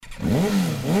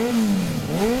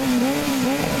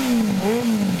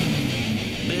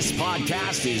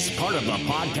podcast is part of the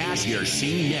Podcast Your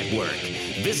Scene Network.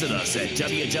 Visit us at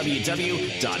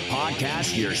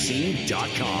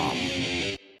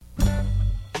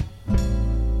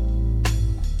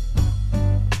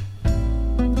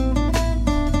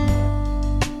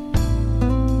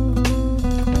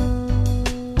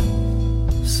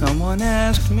Someone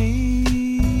asked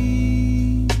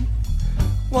me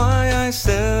why I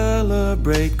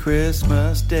celebrate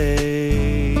Christmas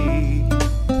Day.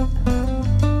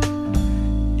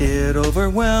 It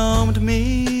overwhelmed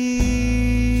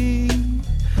me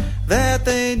that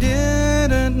they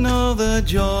didn't know the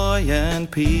joy and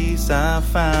peace I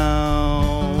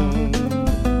found.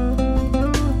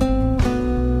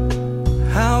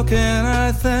 How can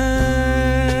I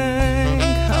thank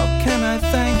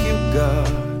you,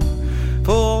 God,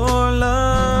 for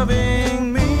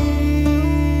loving me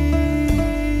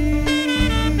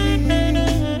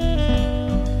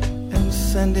and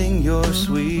sending your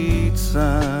sweet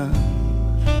Son.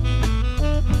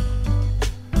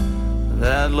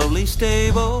 That lowly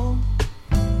stable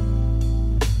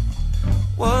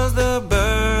was the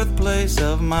birthplace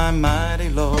of my mighty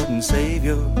Lord and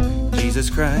Savior, Jesus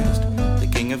Christ, the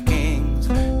King of Kings.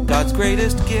 God's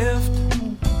greatest gift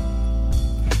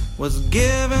was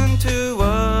given to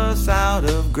us out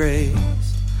of grace.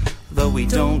 Though we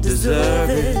don't deserve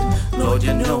it, Lord,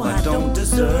 you know I don't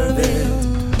deserve it.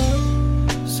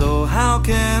 So how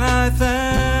can I thank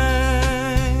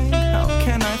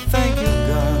you,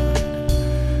 God,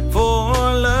 for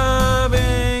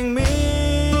loving me?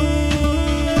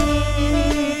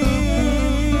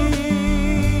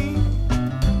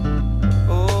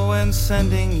 Oh, and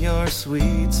sending your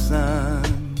sweet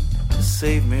Son to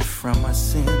save me from my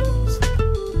sins.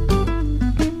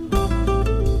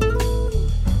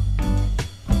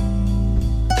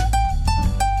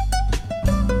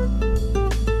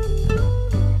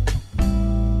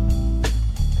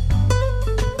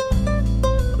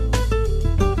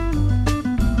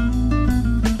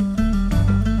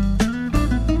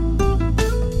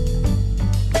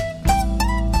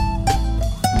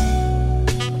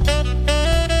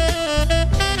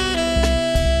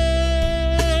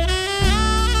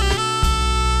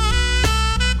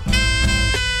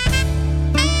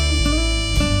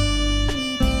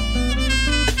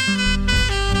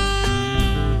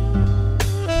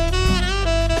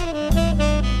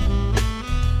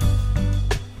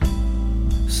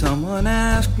 Someone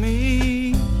asked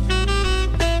me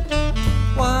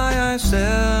why I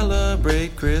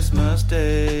celebrate Christmas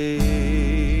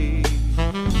Day.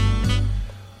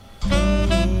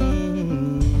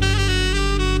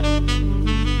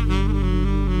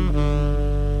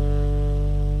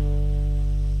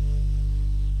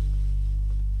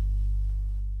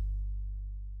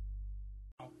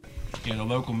 Yeah, the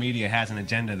local media has an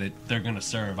agenda that they're going to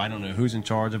serve. I don't know who's in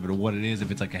charge of it or what it is, if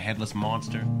it's like a headless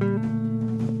monster.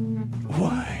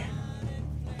 Why?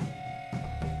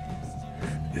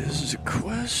 Is a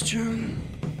question.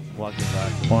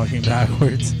 Walking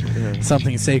backwards. Yeah.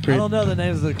 Something sacred. I don't know the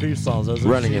names of the creep songs. Those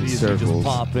Running are in CDs circles. You just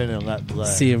pop in and let play.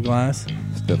 Sea of Glass.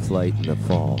 The flight and the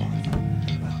fall.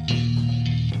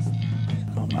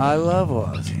 I love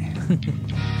Ozzy.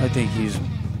 I think he's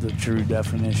the true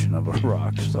definition of a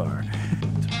rock star.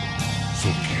 So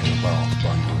about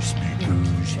by your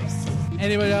speakers.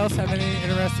 Anybody else have any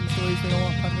interesting stories they don't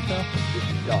want Hanukkah? This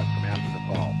is Doug from After the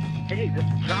Fall. Hey, this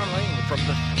is John Lane from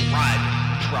the thriving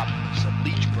metropolis of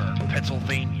Leechburg,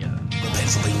 Pennsylvania. The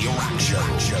Pennsylvania Rock Show,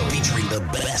 featuring the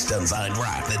best unsigned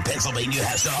rock that Pennsylvania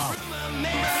has to offer.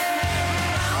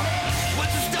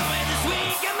 What's the story this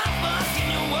week? Am I fucking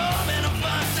your woman? I'm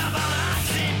fucked up on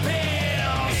oxy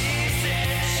pills. He said,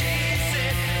 she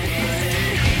said, he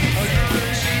said.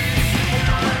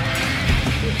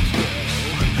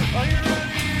 Are you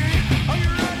ready? Are you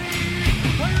ready?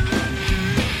 Are you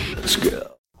ready? Let's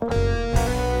go.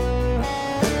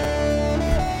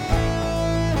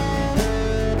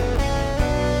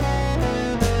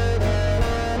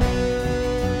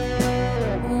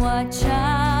 Watch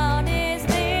out.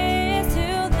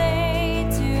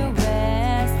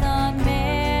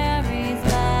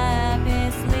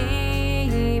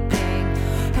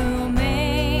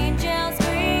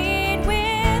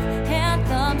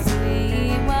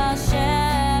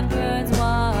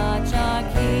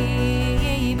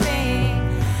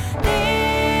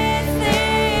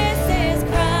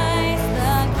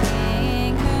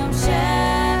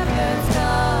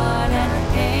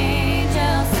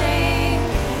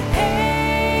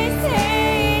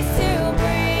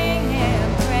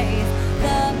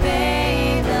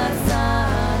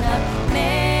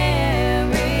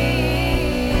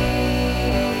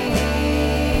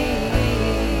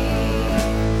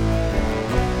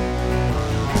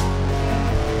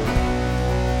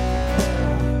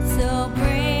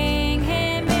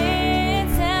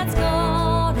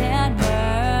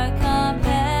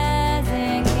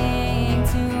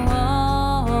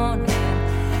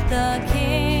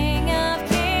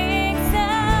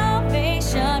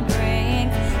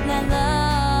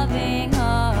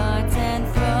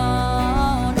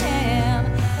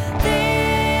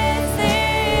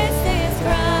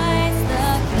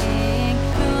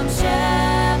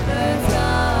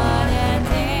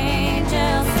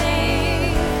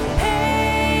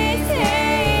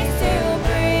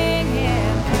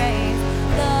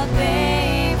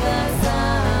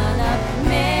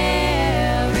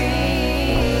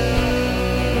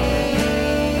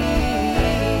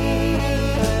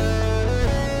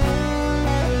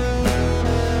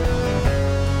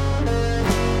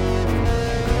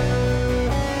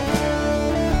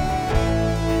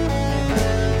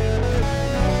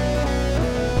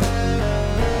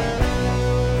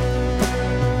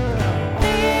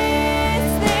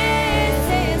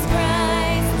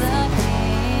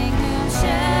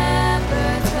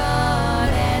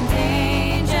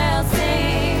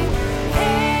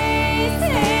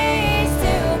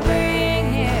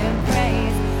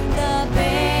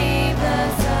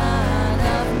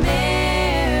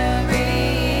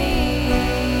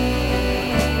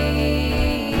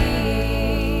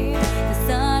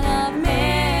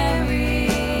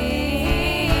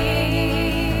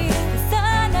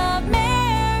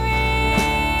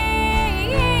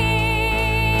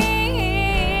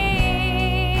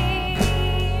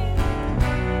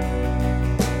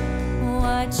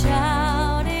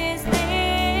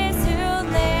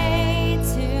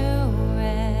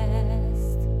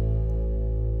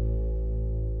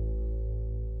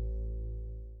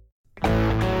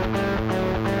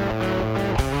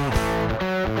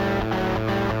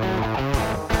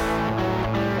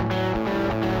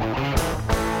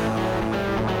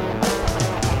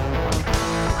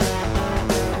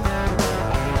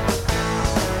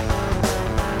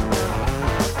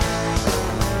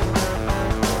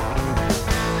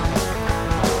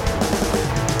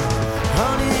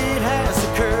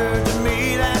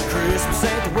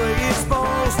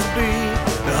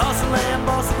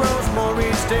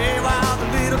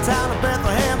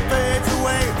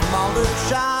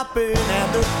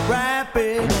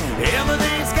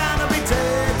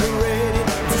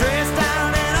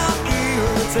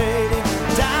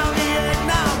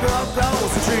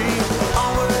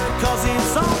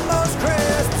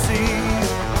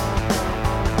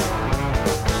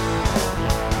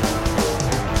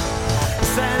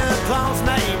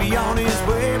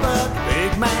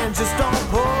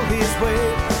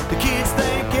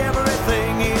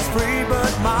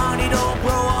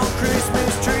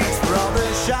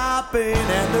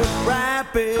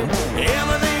 rapid.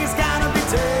 Everything's gotta be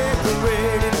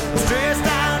decorated. Stressed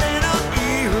out and I'm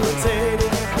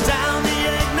irritated. Down the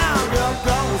eggnog, up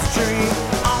goes the tree.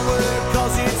 Onward,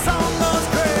 'cause it's almost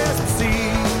Christmas Eve.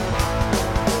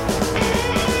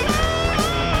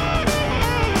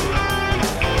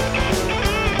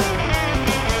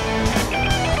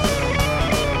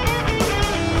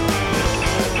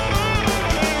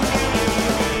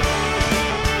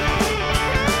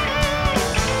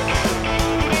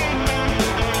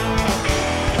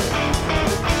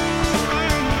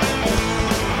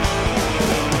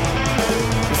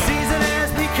 The season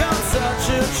has become such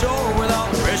a chore with all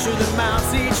the pressure that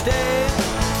mounts each day.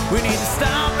 We need to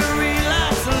stop and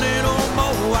relax a little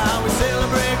more while we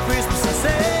celebrate Christmas and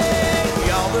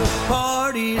say all the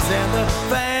parties and the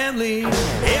family,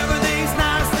 everything's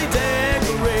nicely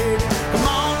decorated. Come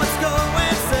on, let's go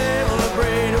and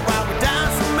celebrate it while we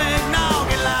dance some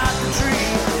eggnog and light the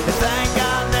tree. And thank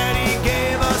God that He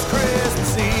gave us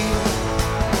Christmas Eve.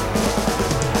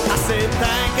 I said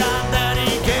thank God that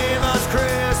He gave us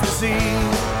Christmas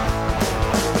Eve.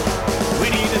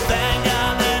 We need to thank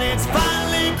God that it's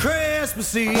finally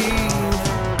Christmas Eve.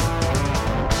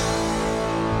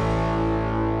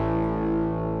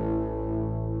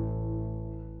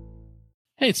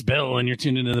 Hey, it's Bill, and you're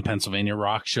tuned into the Pennsylvania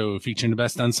Rock Show, featuring the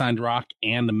best unsigned rock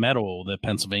and metal that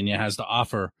Pennsylvania has to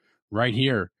offer right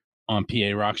here on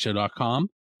PARockshow.com,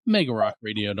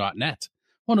 megarockradio.net,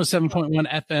 107.1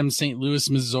 FM St. Louis,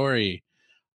 Missouri,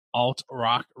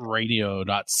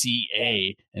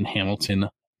 altrockradio.ca in Hamilton,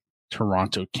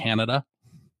 Toronto, Canada,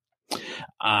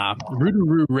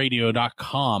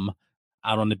 rootaroororadio.com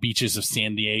out on the beaches of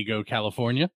San Diego,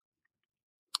 California.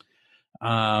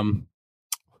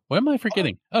 What am I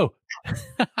forgetting? Oh,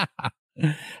 how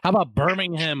about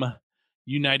Birmingham,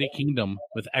 United Kingdom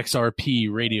with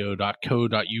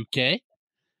xrpradio.co.uk,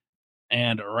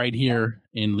 and right here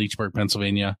in Leechburg,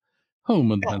 Pennsylvania,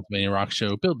 home of the Pennsylvania Rock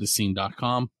Show,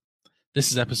 buildthescene.com.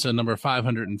 This is episode number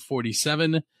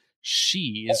 547.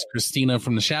 She is Christina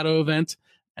from the Shadow event,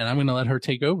 and I'm going to let her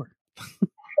take over.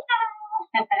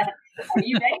 Are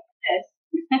you ready for this?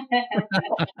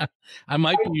 I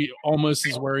might be almost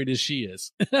as worried as she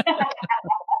is. All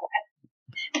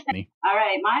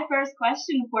right, my first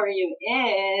question for you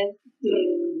is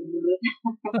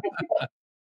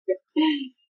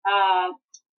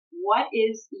what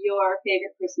is your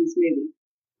favorite Christmas movie?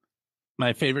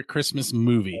 My favorite Christmas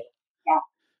movie? Yeah.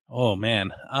 Oh,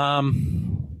 man.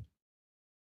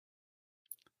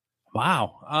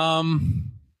 Wow.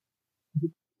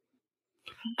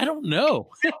 I don't know.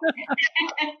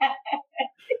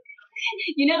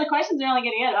 You know, the questions are only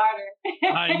going to get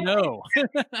harder. I know.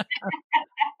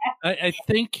 I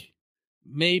think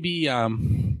maybe,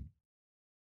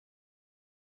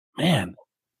 man,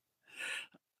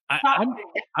 I'm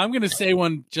going to say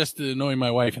one just to annoy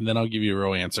my wife, and then I'll give you a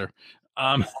real answer.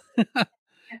 A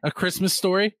Christmas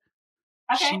Story.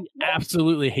 Okay. She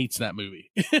absolutely hates that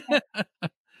movie.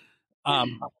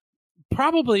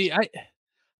 Probably, I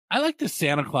like the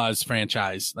Santa Claus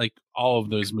franchise, like all of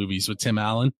those movies with Tim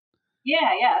Allen.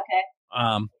 Yeah, okay.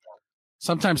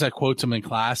 Sometimes I quote them in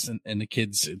class, and the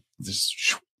kids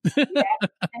just. Yeah.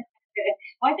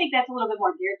 Well, I think that's a little bit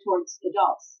more geared towards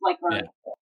adults, like early. Yeah.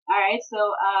 All right, so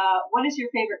what is your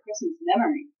favorite Christmas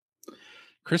memory?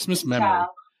 Christmas memory.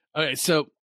 Okay, so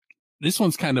this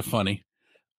one's kind of funny.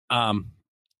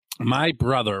 My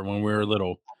brother, when we were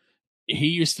little, he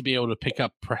used to be able to pick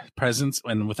up presents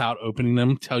and without opening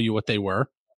them, tell you what they were.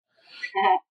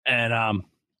 And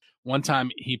one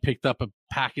time he picked up a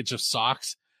package of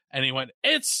socks and he went,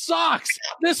 "It's socks!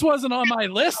 This wasn't on my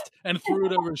list," and threw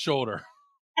it over his shoulder.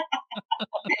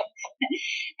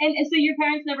 And so your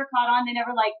parents never caught on? They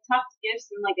never like tucked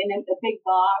gifts in like in a big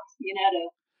box, you know, to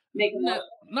make them look.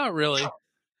 Not really.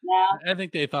 No. I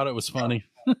think they thought it was funny.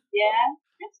 Yeah,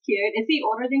 that's cute. Is he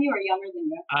older than you or younger than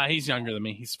you? He's younger than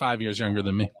me. He's 5 years younger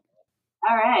than me.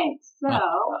 All right. So.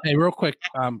 Hey, real quick.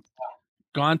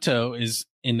 Gonto is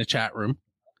in the chat room.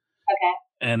 Okay.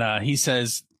 And he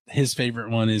says his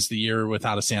favorite one is The Year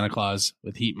Without a Santa Claus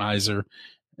with Heat Miser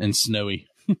and Snowy.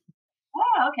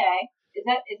 Oh, okay. Is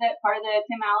that part of the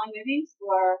Tim Allen movies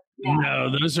or no? No,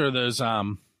 those are the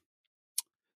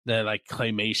like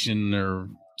claymation or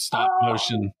stop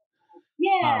motion.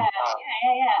 Yeah,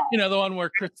 yeah. You know, the one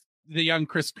where the young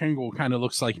Kris Kringle kind of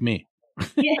looks like me.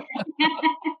 Yeah.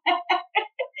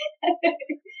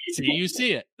 See, you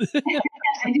see it.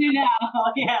 I do now.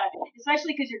 Yeah,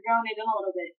 especially because you're growing it in a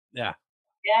little bit. Yeah.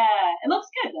 Yeah, it looks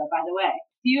good though. By the way,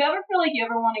 do you ever feel like you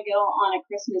ever want to go on a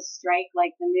Christmas strike,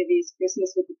 like the movies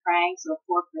Christmas with the Cranks or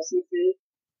Four Christmases?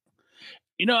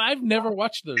 You know, I've never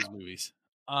watched those movies.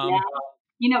 Yeah.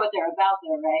 You know what they're about,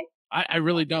 though, right? I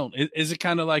really don't. Is it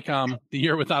kind of like The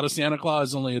Year Without a Santa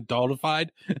Claus, only adultified?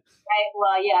 Right.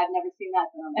 Well, yeah, I've never seen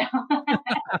that film.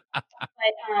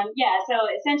 But yeah, so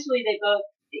essentially,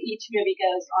 each movie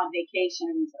goes on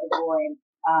vacation to avoid.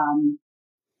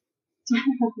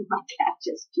 My cat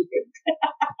just puked.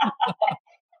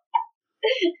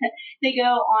 They go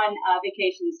on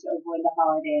vacations to avoid the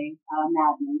holiday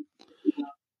madness.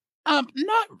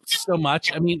 Not so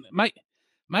much. I mean,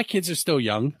 my kids are still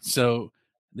young, so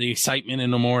the excitement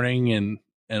in the morning and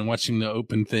watching the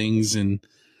open things and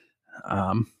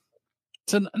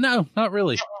so no, not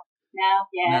really. No,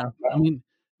 yeah. No. I mean,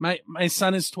 my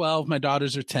son is 12, my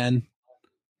daughters are 10,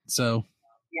 so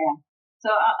yeah. So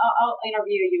I'll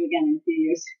interview you again in a few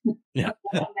years. Yeah.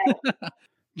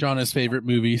 Jonna's favorite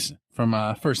movies from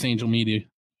First Angel Media,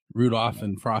 Rudolph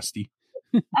and Frosty.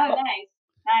 Oh, nice,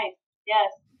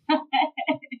 yes.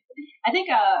 I think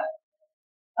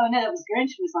oh no, that was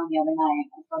Grinch was on the other night.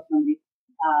 I saw somebody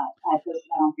I posted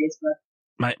that on Facebook.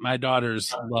 My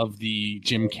daughters love the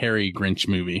Jim Carrey Grinch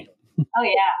movie. Oh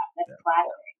yeah, that's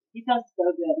classic. He does so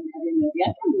good in every movie. I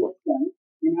can miss him,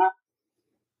 you know.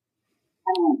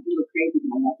 I don't know, a little crazy,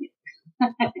 but I love it.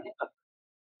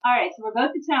 All right, so we're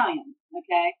both Italian,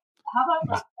 okay? How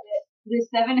about the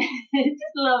 7?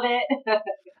 Just a little bit.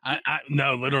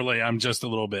 No, literally, I'm just a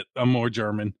little bit. I'm more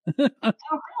German. Oh,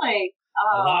 really?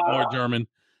 A lot more German.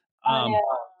 No.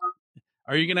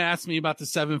 Are you going to ask me about the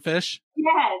 7 fish?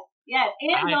 Yes,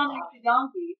 and Dominic the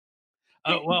donkey.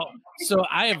 Oh, well, so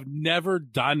I have never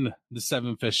done the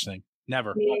 7 fish thing.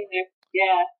 Never. Me either.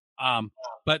 Yeah.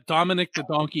 But Dominic the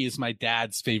donkey is my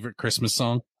dad's favorite Christmas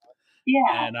song.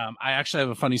 Yeah. And I actually have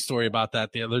a funny story about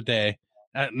that the other day.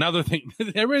 Another thing,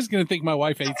 everybody's going to think my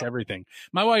wife hates everything.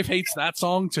 My wife hates that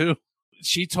song too.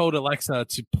 She told Alexa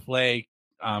to play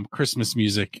Christmas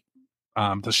music,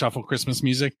 to shuffle Christmas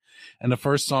music. And the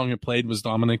first song it played was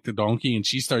Dominic the Donkey, and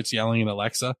she starts yelling at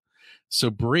Alexa. So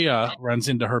Bria runs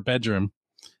into her bedroom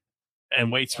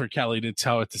and waits for Kelly to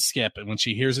tell it to skip. And when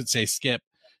she hears it say skip,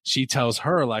 she tells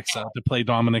her Alexa to play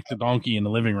Dominic the Donkey in the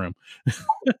living room.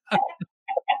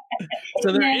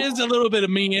 So there is a little bit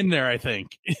of me in there, I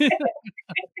think.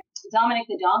 Dominic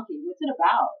the donkey. What's it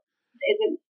about?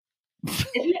 Isn't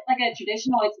it like a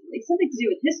traditional? It's something to do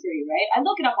with history, right? I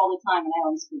look it up all the time and I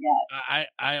always forget.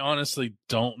 I honestly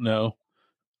don't know.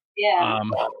 Yeah.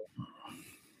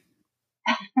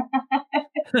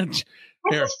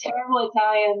 We're such terrible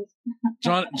Italians.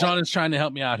 John is trying to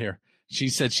help me out here. She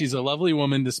said she's a lovely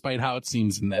woman despite how it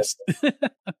seems in this.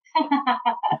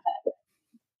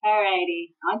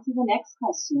 Alrighty, on to the next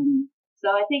question. So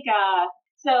I think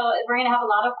so we're gonna have a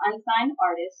lot of unsigned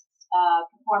artists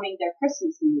performing their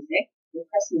Christmas music, their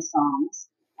Christmas songs.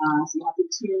 So you have to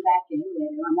tune back in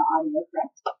later on the audio,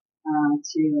 correct?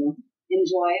 To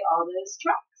enjoy all those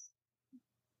tracks.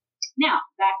 Now,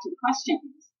 back to the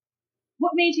questions.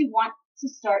 What made you want to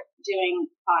start doing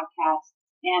podcasts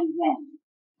and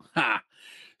when?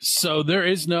 So there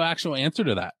is no actual answer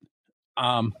to that.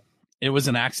 It was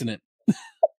an accident.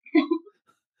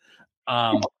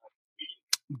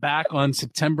 Back on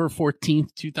September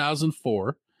 14th,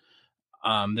 2004,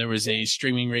 there was a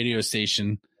streaming radio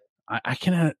station. I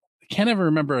can't ever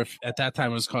remember if at that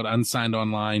time it was called Unsigned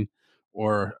Online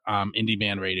or Indie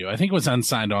Band Radio. I think it was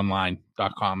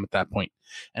unsignedonline.com at that point.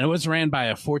 And it was ran by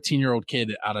a 14-year-old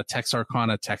kid out of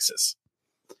Texarkana, Texas.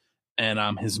 And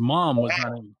his mom was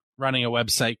running a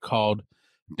website called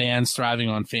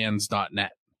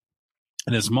bandsthrivingOnFans.net.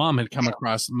 And his mom had come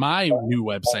across my new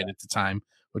website at the time,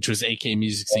 which was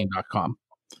akmusicscene.com,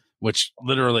 which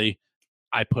literally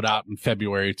I put out in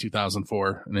February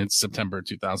 2004, and it's September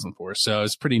 2004. So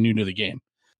it's pretty new to the game.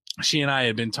 She and I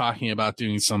had been talking about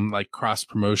doing some like cross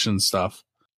promotion stuff.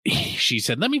 She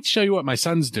said, "Let me show you what my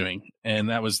son's doing." And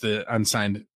that was the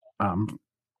Unsigned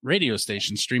radio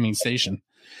station, streaming station.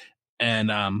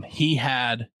 And he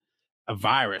had a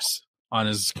virus on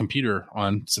his computer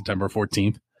on September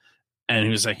 14th. And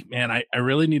he was like, "Man, I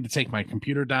really need to take my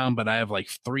computer down, but I have like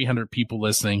 300 people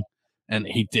listening." And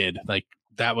he did. Like,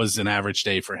 that was an average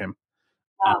day for him.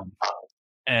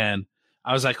 And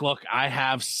I was like, "Look, I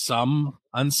have some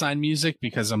unsigned music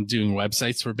because I'm doing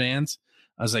websites for bands."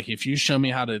 I was like, "If you show me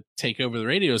how to take over the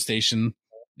radio station,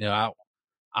 you know,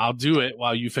 I'll do it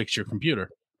while you fix your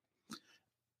computer."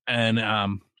 And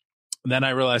then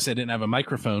I realized I didn't have a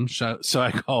microphone. So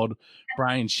I called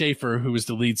Brian Schaefer, who was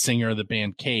the lead singer of the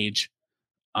band Cage.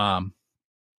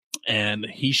 And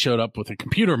he showed up with a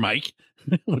computer mic,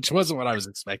 which wasn't what I was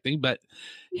expecting, but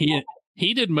he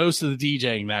did most of the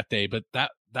DJing that day. But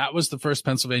that was the first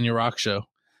Pennsylvania rock show.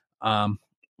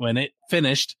 When it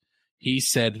finished, he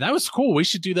said, "That was cool. We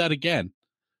should do that again."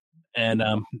 And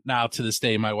now to this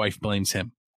day, my wife blames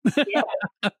him. Yeah.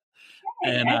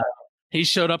 And he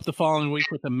showed up the following week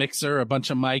with a mixer, a bunch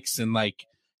of mics, and like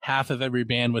half of every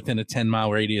band within a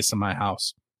 10-mile radius of my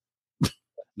house.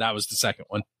 That was the second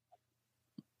one.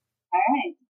 All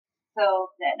right. So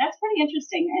that's pretty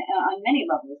interesting on many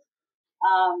levels.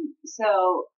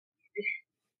 So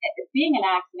being an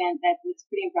accident, that's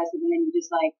pretty impressive. And then you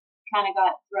just like kind of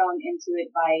got thrown into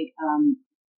it by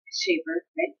Schaefer,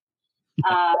 right?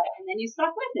 And then you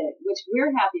stuck with it, which we're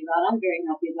happy about. I'm very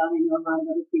happy about. I know a lot of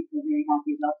other people are very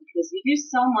happy about because you do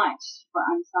so much for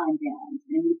unsigned bands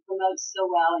and you promote so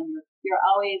well, and you're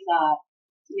always,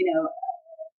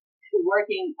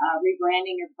 working,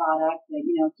 rebranding your product,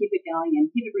 keep it going and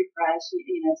keep it refreshed.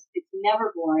 It's never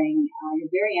boring.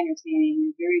 You're very entertaining.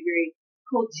 You're very, very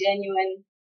cool, genuine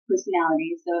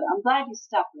personality. So I'm glad you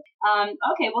stuck with it.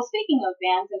 Okay, well, speaking of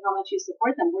bands and how much you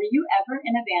support them, were you ever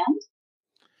in a band?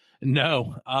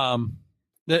 No.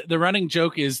 The running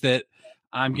joke is that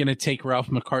I'm going to take Ralph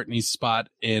McCartney's spot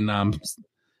in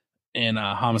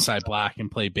Homicide Black and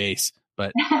play bass,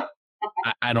 but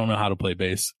I don't know how to play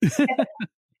bass.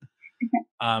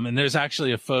 And there's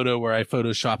actually a photo where I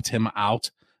photoshopped him out.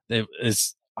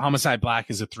 Homicide Black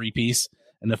is a 3-piece,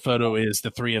 and the photo is the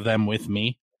three of them with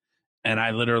me. And I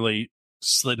literally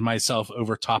slid myself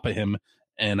over top of him,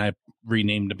 and I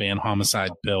renamed the band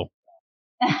Homicide Bill.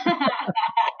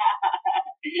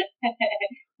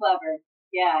 Clever.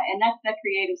 Yeah, and that's the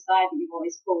creative side that you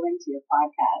always pull into your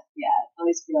podcast. Yeah, it's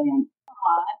always brilliant.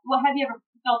 Well, have you ever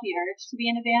felt the urge to be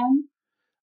in a band?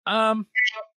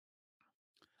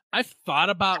 I've thought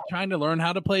about trying to learn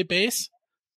how to play bass,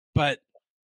 but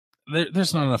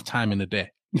there's not enough time in the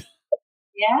day.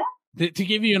 Yeah? To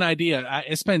give you an idea,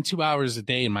 I spend 2 hours a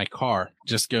day in my car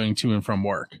just going to and from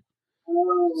work.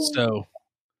 Oh. So,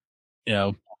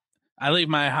 I leave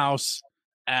my house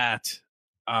at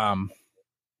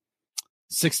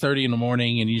 6:30 in the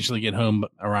morning and usually get home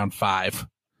around 5.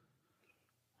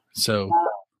 So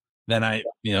then I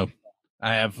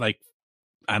have like,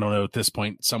 I don't know at this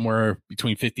point, somewhere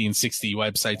between 50 and 60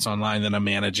 websites online that I'm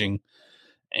managing.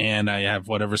 And I have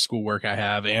whatever schoolwork I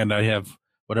have, and I have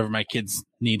whatever my kids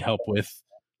need help with.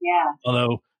 Yeah.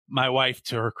 Although my wife,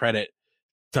 to her credit,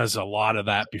 does a lot of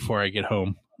that before I get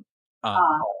home.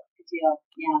 Good deal.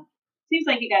 Yeah. Seems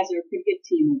like you guys are a pretty good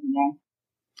team over there.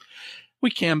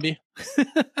 We can be. And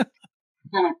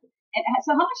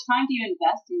so how much time do you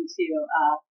invest into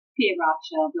PA Rock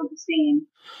Show, Build the Scene?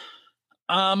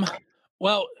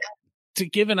 Well, to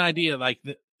give an idea, like,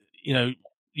 you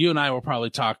and I will probably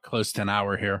talk close to an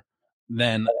hour here.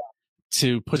 Then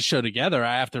to put a show together,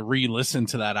 I have to re-listen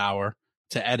to that hour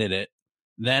to edit it,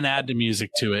 then add the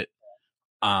music to it.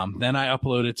 Then I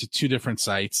upload it to 2 different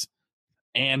sites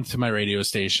and to my radio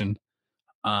station.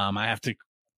 I have to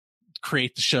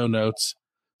create the show notes.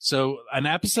 So an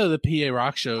episode of the PA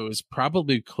Rock Show is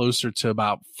probably closer to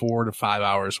about 4 to 5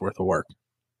 hours worth of work.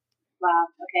 Wow.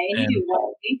 Okay. And you do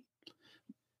one week?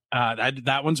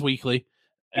 That one's weekly.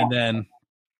 Yeah. And then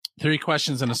 3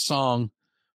 questions and a song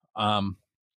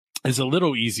is a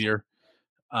little easier.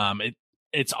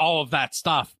 It's all of that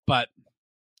stuff, but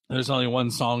there's only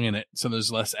one song in it, so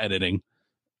there's less editing.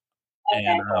 Okay.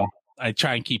 And I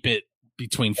try and keep it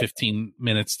between 15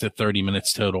 minutes to 30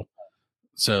 minutes total.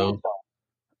 So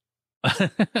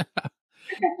I'm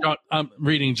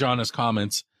reading Jonna's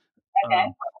comments.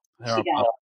 Okay. I'll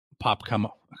pop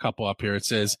a couple up here. It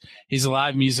says he's a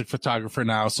live music photographer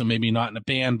now, so maybe not in a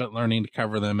band, but learning to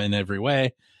cover them in every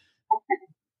way.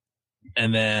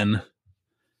 And then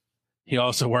he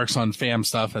also works on fam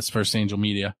stuff. That's First Angel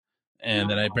Media. And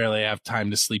that I barely have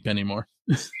time to sleep anymore.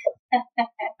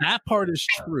 That part is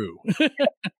true.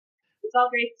 It's all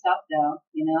great stuff, though.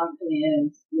 It really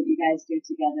is. What you guys do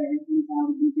together and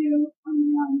what you do on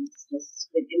your own. It's just,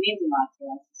 it means a lot to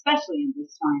us, especially in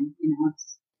this time.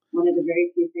 It's one of the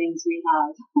very few things we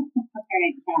have.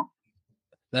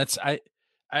 That's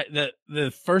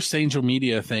the First Angel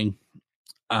Media thing.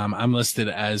 I'm listed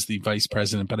as the vice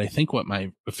president, but I think what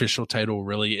my official title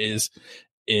really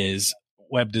is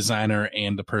web designer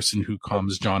and the person who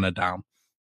calms Jonna down.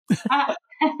 We'll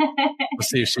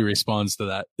see if she responds to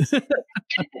that. Well,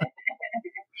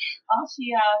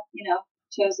 she,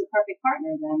 chose the perfect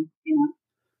partner then,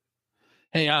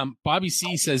 Hey, Bobby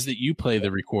C says that you play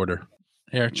the recorder.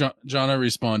 Here, Jonna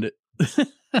responded.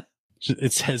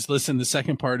 It says, listen, the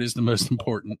second part is the most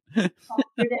important. Down.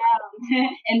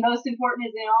 And most important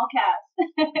is in all caps.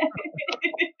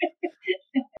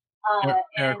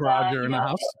 Eric Roger in the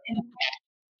house.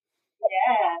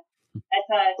 Yeah.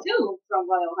 That's 2 from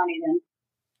Royal Honey then.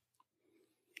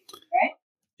 Right?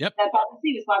 Yep. That Bobby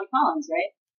C was Bobby Collins,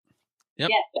 right? Yep.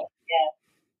 Yeah.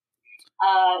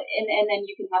 and then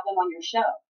you can have them on your show.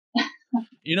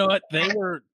 You know what? They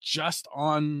were just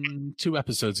on 2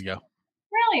 episodes ago.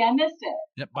 Really? I missed it.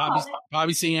 Yep,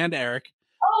 Bobby C and Eric.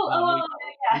 Yeah.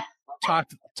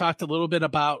 Talked a little bit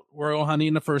about Royal Honey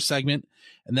in the first segment,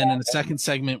 and then in the second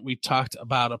segment we talked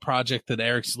about a project that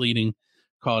Eric's leading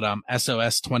called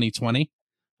SOS 2020.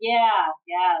 Yeah,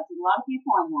 there's a lot of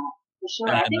people on that for sure.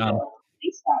 And, I think they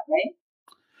released that,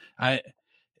 right?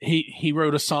 He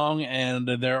wrote a song, and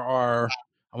there are,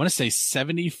 I want to say,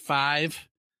 75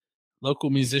 local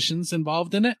musicians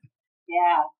involved in it.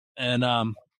 Yeah. And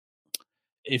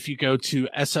if you go to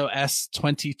SOS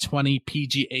 2020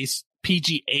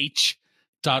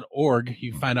 PGH.org,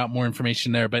 you can find out more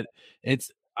information there. But it's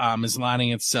is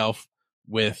aligning itself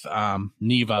with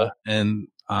NEVA and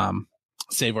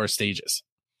Save Our Stages.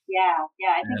 Yeah,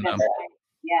 I think that's right.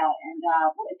 Yeah, and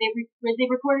they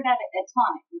recorded at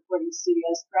Atomic Recording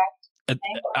Studios, correct?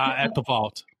 At the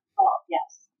Vault. Vault,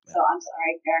 yes. So I'm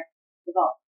sorry, Eric, the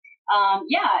Vault.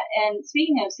 And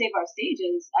speaking of Save Our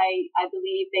Stages, I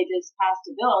believe they just passed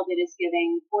a bill that is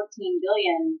giving $14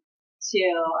 billion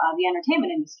to the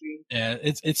entertainment industry. Yeah,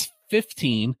 it's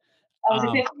 15. Oh, is it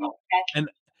 15? Okay.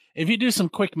 And if you do some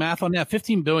quick math on that,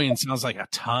 15 billion sounds like a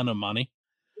ton of money.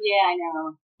 Yeah, I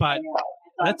know. But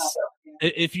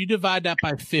if you divide that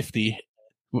by 50,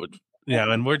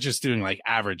 and we're just doing like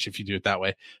average if you do it that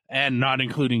way, and not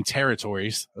including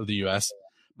territories of the U.S.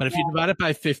 But if you divide it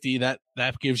by 50, that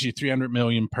gives you 300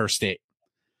 million per state.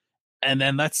 And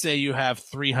then let's say you have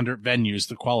 300 venues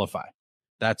to qualify.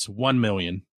 That's 1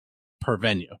 million per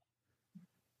venue.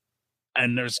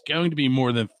 And there's going to be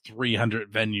more than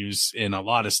 300 venues in a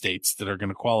lot of states that are going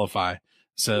to qualify.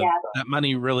 So that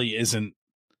money really isn't.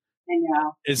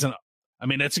 I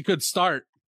mean, it's a good start,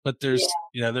 but there's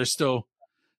still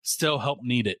help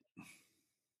needed.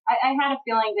 I had a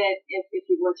feeling that if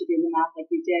you were to do the math like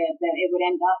you did, that it would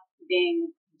end up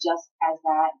being just as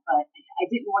that. But I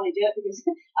didn't want to do it because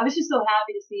I was just so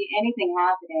happy to see anything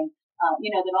happening.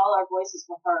 That all our voices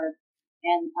were heard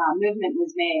and movement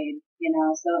was made.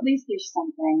 So at least there's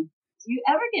something. Do you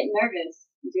ever get nervous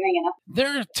doing enough?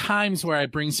 There are times where I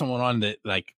bring someone on that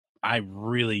like I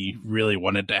really, really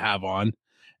wanted to have on.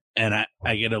 And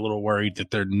I get a little worried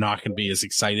that they're not going to be as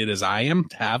excited as I am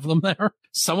to have them there.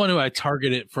 Someone who I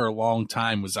targeted for a long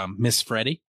time was Miss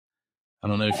Freddie. I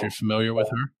don't know if you're familiar with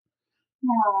her.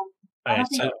 No.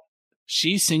 So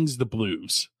she sings the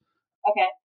blues. Okay.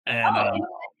 And I think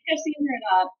I've seen her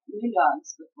in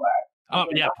Moondogs before. Oh,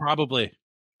 yeah, probably.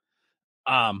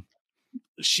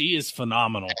 She is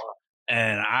phenomenal.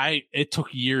 And it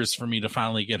took years for me to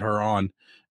finally get her on.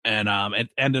 And it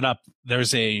ended up,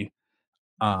 there's a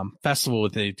festival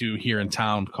that they do here in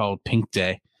town called Pink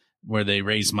Day, where they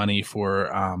raise money for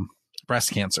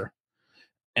breast cancer.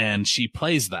 And she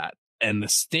plays that. And the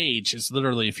stage is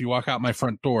literally, if you walk out my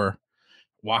front door,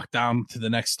 walk down to the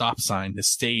next stop sign, the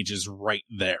stage is right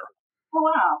there. Oh,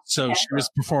 wow. So she was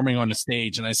performing on the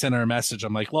stage, and I sent her a message.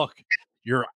 I'm like, look,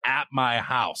 you're at my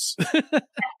house.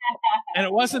 And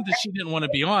it wasn't that she didn't want to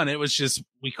be on. It was just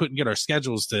we couldn't get our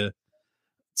schedules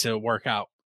to work out.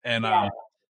 And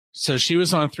so she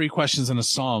was on 3 Questions and a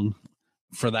Song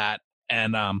for that.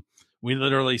 And we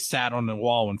literally sat on the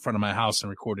wall in front of my house and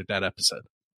recorded that episode.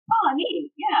 Oh,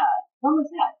 neat. Yeah. When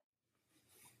was that?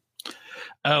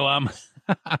 Oh,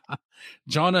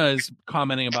 Jonna is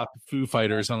commenting about the Foo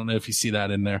Fighters. I don't know if you see that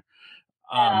in there.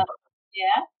 Yeah.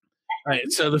 All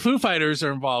right. So the Foo Fighters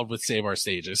are involved with Save Our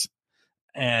Stages.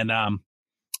 And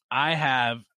I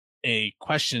have a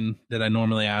question that I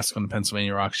normally ask on the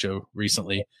Pennsylvania Rock Show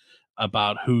recently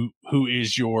about who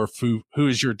is your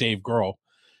Dave Grohl.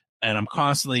 And I'm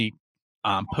constantly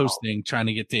posting, trying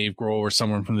to get Dave Grohl or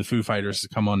someone from the Foo Fighters to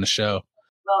come on the show.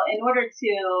 Well, in order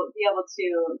to be able to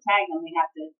tag them, we have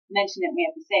to mention it, we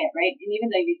have to say it, right? And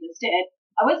even though you just did,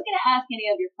 I wasn't going to ask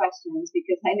any of your questions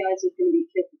because I know it's just going to be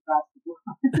kicked across the board.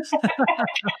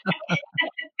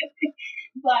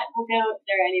 But we'll go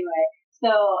there anyway.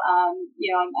 So, I'm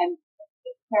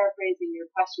paraphrasing your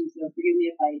question, so forgive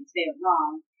me if I say it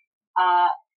wrong.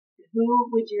 Who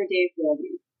would your Dave Grohl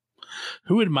be?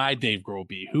 Who would my Dave Grohl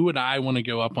be? Who would I want to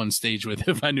go up on stage with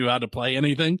if I knew how to play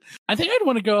anything? I think I'd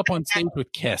want to go up on stage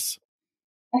with Kiss.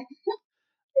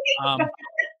 Oh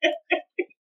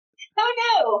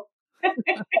no!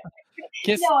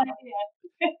 Kiss, no idea.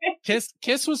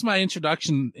 Kiss was my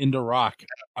introduction into rock.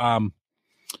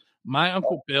 My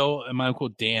Uncle Bill and my Uncle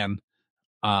Dan.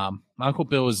 My Uncle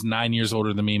Bill is 9 years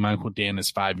older than me. My Uncle Dan is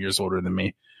 5 years older than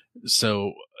me.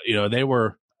 So, they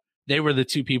were the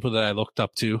 2 people that I looked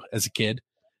up to as a kid.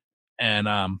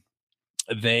 And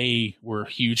they were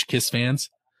huge Kiss fans.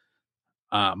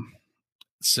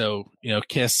 So,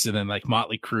 Kiss, and then like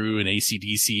Motley Crue and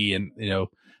AC/DC and,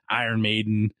 Iron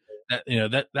Maiden.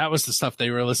 That was the stuff they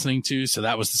were listening to. So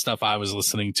that was the stuff I was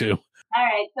listening to. All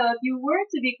right. So if you were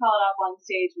to be called up on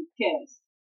stage with Kiss,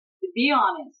 to be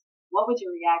honest, what would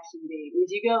your reaction be? Would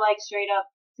you go like straight up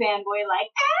fanboy,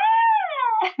 like,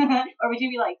 ah? Or would you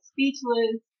be like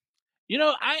speechless?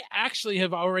 I actually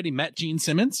have already met Gene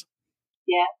Simmons.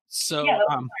 Yeah. So, yeah, that's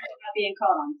not being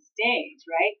called on stage,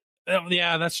 right?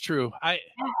 Yeah, that's true. I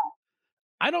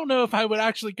don't know if I would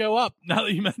actually go up now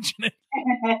that you mention it.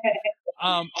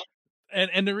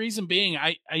 And the reason being,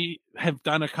 I have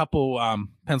done a couple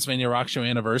Pennsylvania Rock Show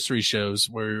anniversary shows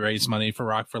where we raise money for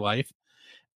Rock for Life.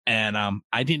 And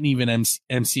I didn't even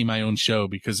MC my own show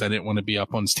because I didn't want to be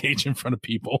up on stage in front of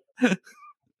people.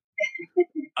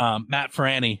 Matt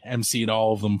Franny MC'd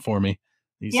all of them for me.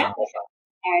 Yeah. All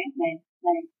right. Nice.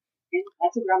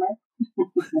 That's a drummer.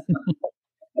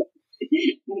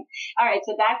 All right.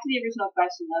 So back to the original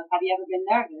question of, have you ever been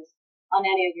nervous on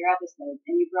any of your episodes?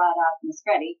 And you brought up Miss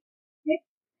Freddie. Okay?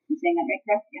 I'm saying that right,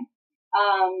 correct? Yeah.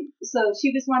 So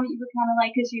she was one that you were kind of like,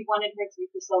 because you wanted her to be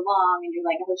for so long, and you're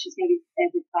like, I hope she's going to be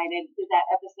as excited. Did that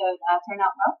episode turn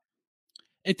out well?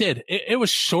 It did. It was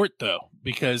short though,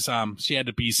 because she had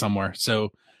to be somewhere,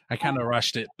 so I kind of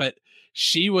rushed it. But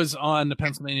she was on the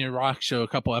Pennsylvania Rock Show a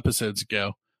couple episodes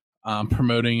ago,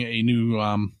 promoting a new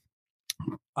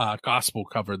gospel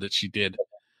cover that she did.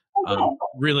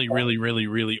 Really, really, really,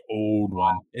 really old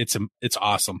one. It's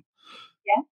awesome.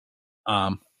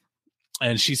 Yeah.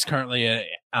 And she's currently a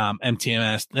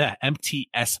MTS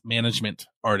management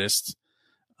artist.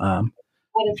 What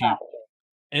is that?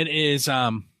 It is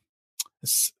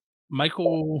it's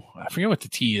Michael. I forget what the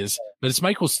T is, but it's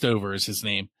Michael Stover is his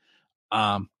name.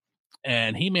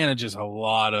 And he manages a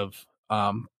lot of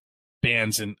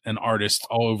bands and artists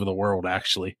all over the world.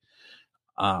 Actually,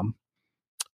 John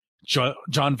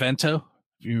Vento.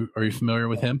 Are you familiar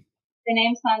with him? The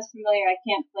name sounds familiar. I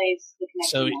can't place the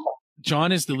connection. So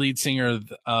John is the lead singer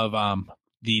of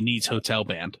the Needs Hotel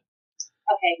band.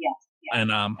 Okay, yes. Yeah.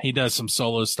 And he does some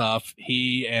solo stuff.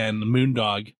 He and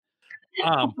Moondog,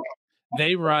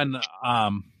 they run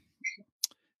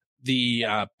the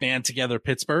Band Together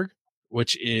Pittsburgh,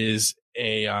 which is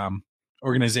a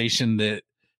organization that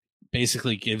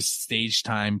basically gives stage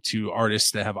time to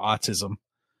artists that have autism.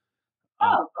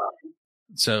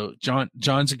 So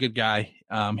John's a good guy.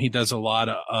 He does a lot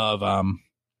of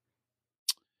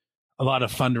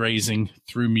fundraising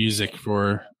through music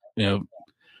for, a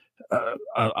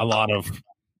lot of,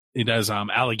 he does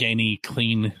Allegheny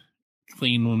clean.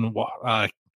 I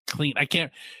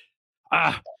can't,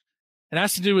 it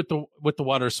has to do with the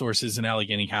water sources in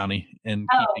Allegheny County and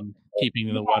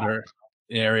keeping the water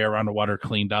area around the water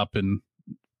cleaned up and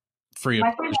free of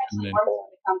pollution. My friend actually works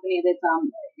with a company that's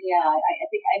I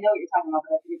think I know what you're talking about,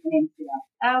 but I forget the name too.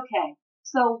 Okay.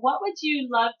 So what would you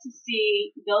love to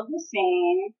see Build the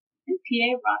Same and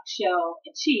PA Rock Show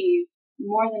achieve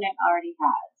more than it already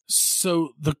has?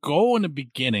 So the goal in the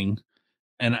beginning,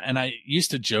 and I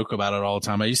used to joke about it all the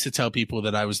time. I used to tell people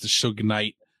that I was the Suge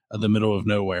Knight of the middle of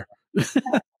nowhere.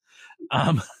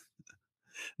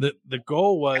 The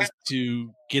goal was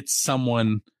to get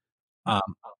someone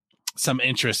some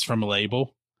interest from a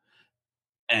label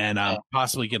and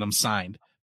possibly get them signed.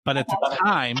 But at the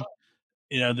time,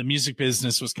 the music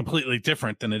business was completely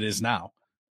different than it is now.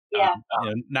 Yeah.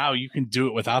 Now you can do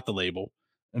it without the label.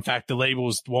 In fact, the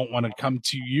labels won't want to come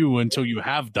to you until you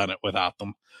have done it without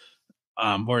them.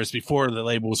 Whereas before, the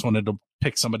labels wanted to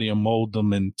pick somebody and mold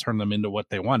them and turn them into what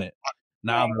they wanted.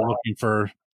 Now they're looking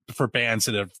for bands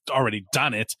that have already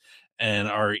done it and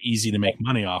are easy to make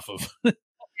money off of.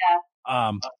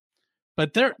 Yeah.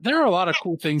 But there are a lot of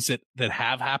cool things that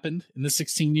have happened in the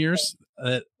 16 years.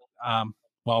 That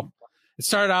it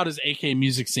started out as AK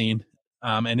Music Scene.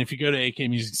 And if you go to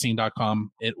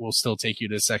akmusicscene.com, it will still take you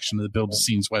to a section of the Build the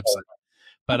Scenes website.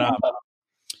 But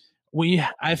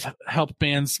I've helped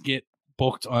bands get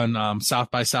booked on South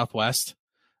by Southwest.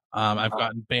 I've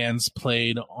gotten bands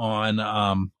played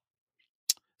on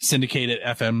syndicated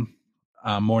FM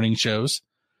morning shows.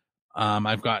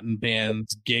 I've gotten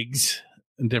bands gigs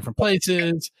in different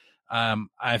places.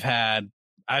 I've had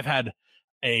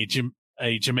a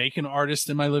Jamaican artist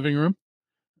in my living room.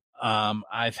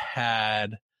 I've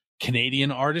had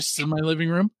Canadian artists in my living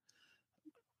room.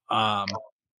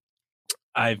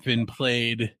 I've been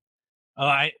played.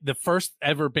 The first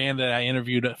ever band that I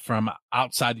interviewed from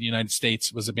outside the United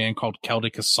States was a band called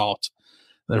Celtic Assault.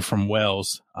 They're from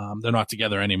Wales. They're not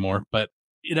together anymore, but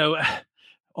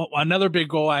another big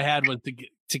goal I had was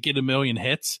to get 1 million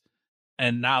hits,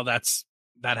 and now that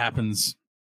happens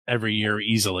every year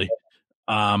easily.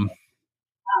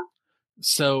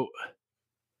 So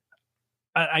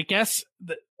I guess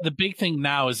the big thing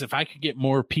now is if I could get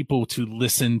more people to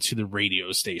listen to the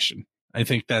radio station, I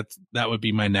think that would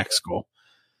be my next goal.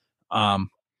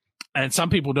 And some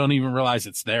people don't even realize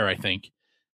it's there, I think.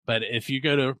 But if you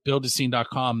go to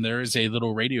buildascene.com, there is a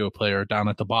little radio player down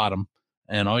at the bottom,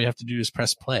 and all you have to do is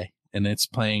press play, and it's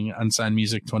playing unsigned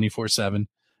music 24/7.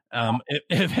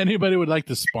 If anybody would like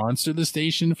to sponsor the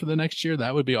station for the next year,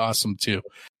 that would be awesome too.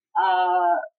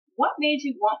 What made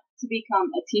you want to become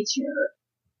a teacher?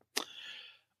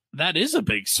 That is a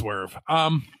big swerve.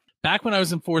 Back when I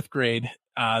was in 4th grade,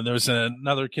 there was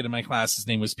another kid in my class. His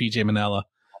name was PJ Manella.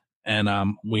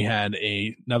 And we had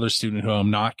another student who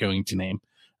I'm not going to name,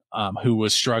 who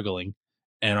was struggling.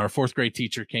 And our 4th grade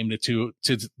teacher came to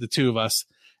the two of us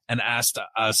and asked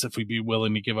us if we'd be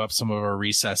willing to give up some of our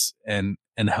recess and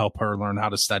help her learn how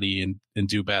to study and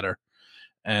do better.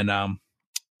 And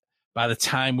by the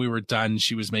time we were done,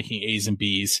 she was making A's and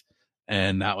B's.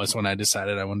 And that was when I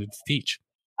decided I wanted to teach.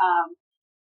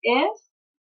 If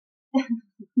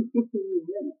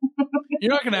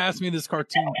You're not going to ask me this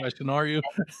cartoon question, are you?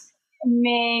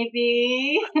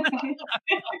 Maybe.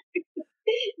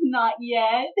 Not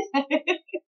yet.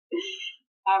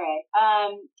 All right.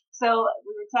 So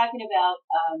we were talking about,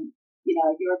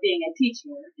 you're being a teacher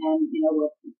and,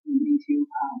 what made you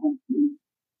want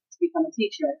to become a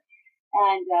teacher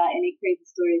and any crazy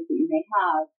stories that you may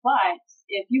have. But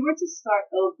if you were to start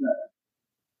over,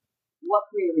 what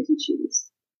career would you choose?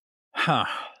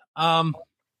 I'm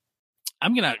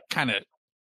going to kind of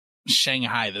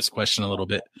Shanghai this question a little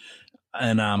bit.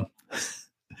 And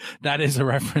that is a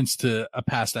reference to a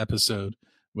past episode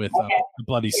with the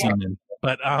bloody semen.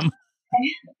 But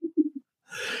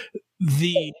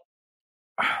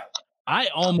I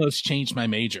almost changed my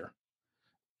major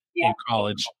in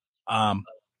college.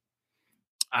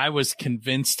 I was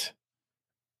convinced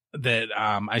that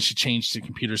I should change to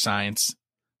computer science,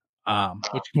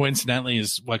 which coincidentally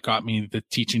is what got me the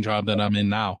teaching job that I'm in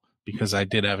now, because I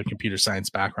did have a computer science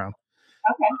background.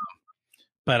 Okay.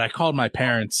 But I called my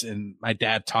parents and my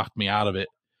dad talked me out of it.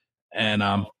 And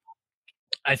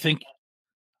I think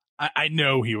I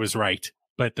know he was right,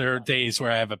 but there are days where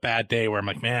I have a bad day where I'm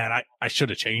like, man, I should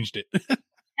have changed it.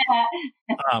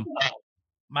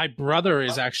 My brother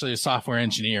is actually a software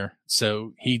engineer,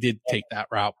 so he did take that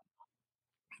route.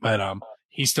 But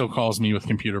he still calls me with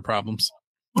computer problems.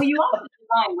 Well, you also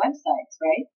design websites,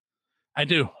 right? I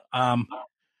do.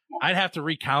 I'd have to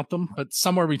recount them, but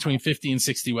somewhere between 50 and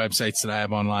 60 websites that I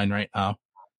have online right now.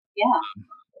 Yeah.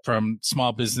 From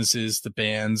small businesses to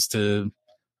bands to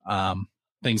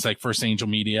things like First Angel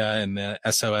Media and the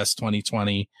SOS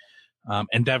 2020,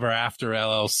 Endeavor After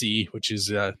LLC, which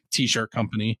is a t-shirt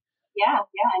company. Yeah,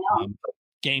 I know.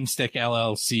 GameStick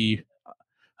LLC.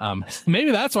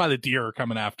 Maybe that's why the deer are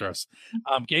coming after us.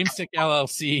 GameStick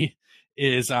LLC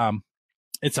is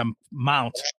it's a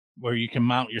mount where you can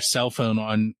mount your cell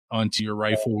phone onto your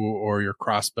rifle or your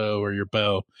crossbow or your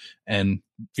bow and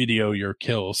video your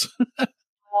kills.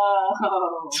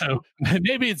 Oh. So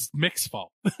maybe it's Mick's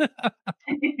fault. Let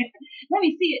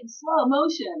me see it in slow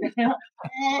motion.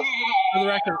 For the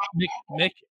record,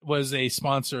 Mick was a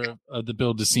sponsor of the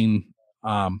Build the Scene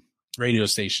radio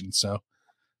station, so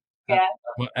yeah,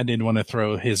 I didn't want to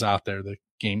throw his out there. The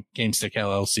GameStick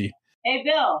LLC. Hey,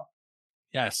 Bill.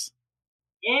 Yes.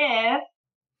 If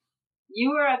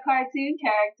you were a cartoon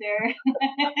character,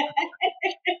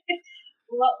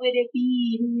 what would it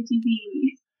be? Who would you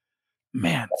be?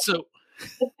 Man, so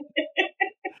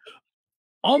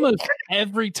almost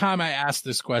every time I ask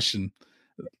this question,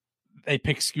 they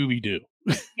pick Scooby-Doo.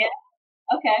 Yeah.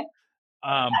 Okay.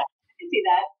 I can see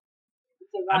that.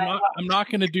 I'm not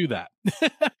going to do that.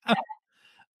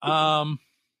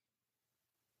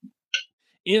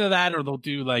 Either that, or they'll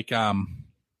do like Beavis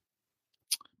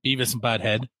and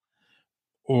Butthead,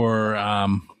 or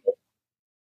I'm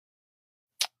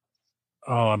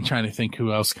trying to think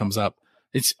who else comes up.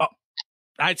 It's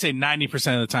I'd say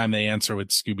 90% of the time they answer with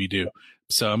Scooby-Doo,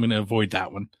 so I'm going to avoid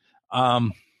that one.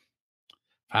 If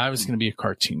I was going to be a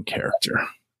cartoon character,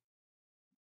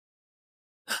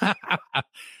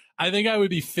 I think I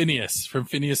would be Phineas from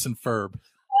Phineas and Ferb.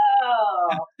 Oh,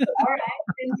 all right.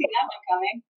 Didn't see that one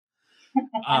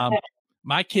coming.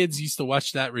 My kids used to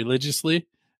watch that religiously,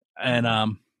 and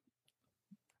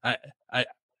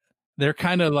they're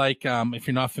kind of like, if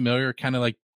you're not familiar, kind of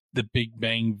like the Big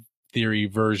Bang Theory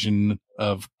version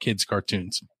of kids'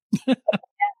 cartoons. Yeah.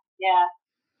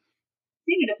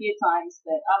 Seen it a few times,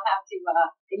 but I'll have to.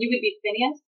 And you would be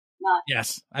Phineas? Not.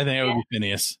 Yes, I think I would be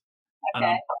Phineas.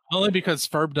 Okay. Only because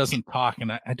Ferb doesn't talk,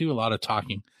 and I do a lot of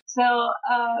talking. So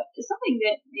something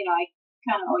that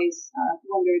kind of always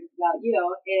wondered about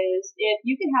you is if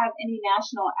you could have any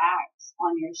national acts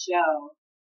on your show,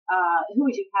 who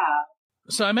would you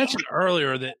have? So I mentioned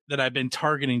earlier that I've been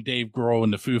targeting Dave Grohl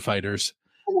and the Foo Fighters.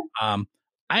 I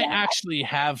actually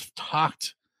have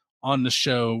talked on the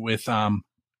show with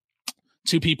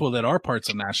two people that are parts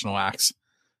of national acts.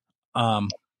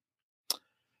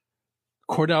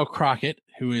 Cordell Crockett,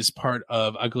 who is part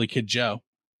of Ugly Kid Joe.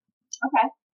 Okay.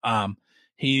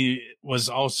 He was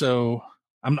also,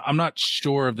 I'm not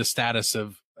sure of the status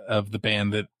of the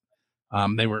band that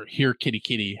they were Here Kitty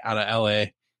Kitty out of LA.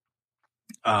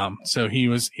 So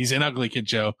he's in Ugly Kid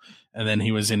Joe, and then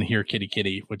he was in Here Kitty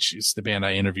Kitty, which is the band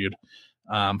I interviewed.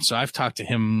 So I've talked to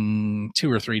him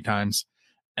 2 or 3 times.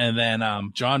 And then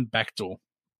John Bechtel,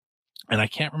 and I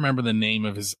can't remember the name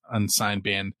of his unsigned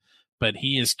band, but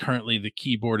he is currently the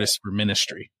keyboardist for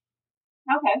Ministry.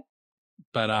 Okay.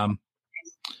 But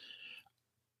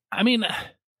I mean,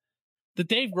 the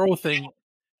Dave Grohl thing,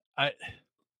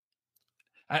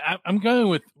 I'm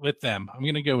going with them. I'm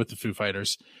going to go with the Foo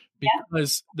Fighters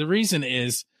because the reason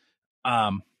is,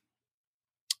 on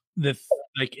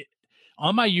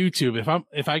my YouTube,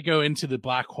 if I go into the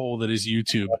black hole that is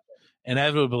YouTube,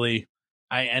 inevitably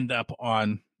I end up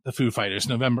on the Foo Fighters.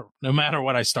 No matter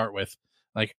what I start with.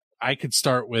 Like I could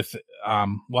start with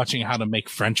watching how to make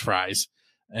French fries,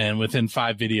 and within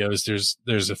 5 videos,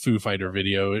 there's a Foo Fighter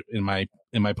video in my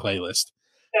playlist.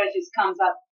 So it just comes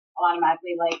up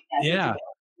automatically, like that. Yeah,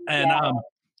 and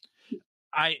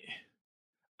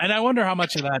I wonder how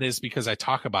much of that is because I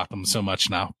talk about them so much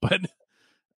now, but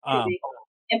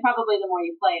and probably the more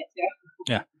you play it too.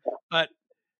 Yeah, but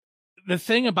the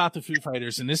thing about the Foo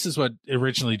Fighters, and this is what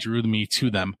originally drew me to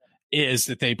them, is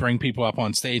that they bring people up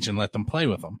on stage and let them play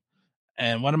with them.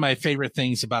 And one of my favorite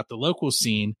things about the local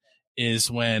scene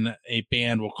is when a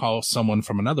band will call someone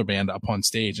from another band up on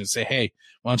stage and say, "Hey,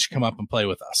 why don't you come up and play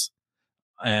with us?"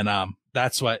 And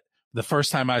that's what the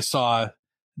first time I saw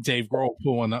Dave Grohl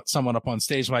pulling someone up on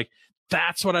stage, I'm like,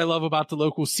 that's what I love about the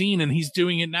local scene, and he's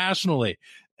doing it nationally.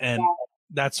 And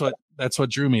that's what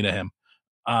drew me to him.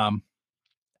 And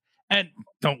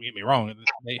don't get me wrong,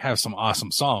 they have some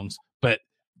awesome songs, but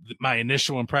my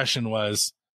initial impression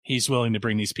was he's willing to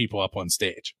bring these people up on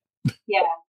stage. Yeah,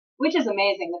 which is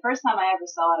amazing. The first time I ever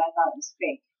saw it, I thought it was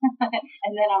fake, and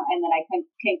then I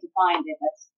came to find it.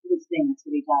 That's his thing. That's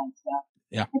what he does. So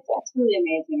yeah, it's really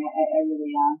amazing. I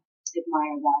really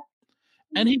admire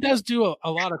that. And he does do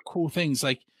a lot of cool things.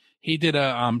 Like he did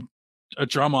a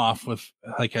drum off with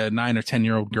like a 9 or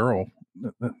 10-year-old girl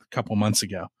a couple months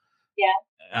ago.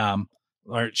 Yeah.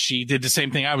 Or she did the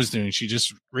same thing I was doing. She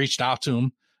just reached out to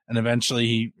him, and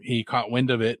eventually he caught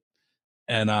wind of it,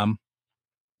 and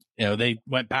they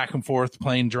went back and forth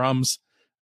playing drums,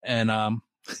 and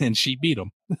she beat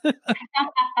him.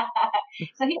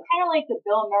 So he's kind of like the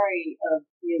Bill Murray of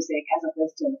music, as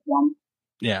opposed to the film.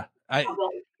 Yeah, Bill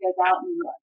goes out and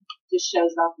just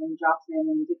shows up and drops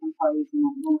in different parties and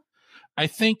whatnot. I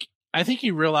think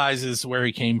he realizes where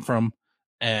he came from,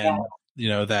 and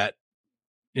that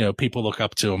people look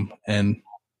up to him, and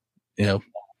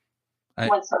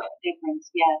one sort of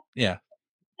difference. Yeah.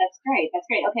 That's great.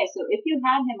 Okay, so if you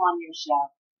had him on your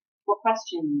show, what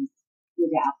questions would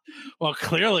you ask him? Well,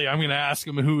 clearly I'm going to ask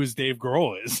him who his Dave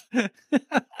Grohl is. Who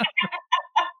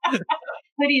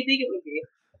do you think it would be?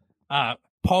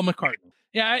 Paul McCartney.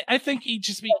 Yeah, I think he'd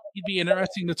be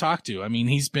interesting to talk to. I mean,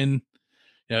 he's been,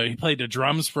 he played the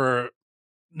drums for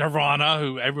Nirvana,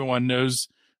 who everyone knows,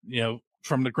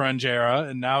 from the grunge era,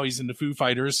 and now he's in the Foo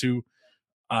Fighters, who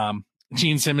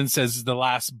Gene Simmons says is the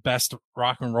last best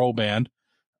rock and roll band.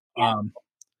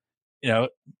 Yeah.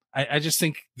 I just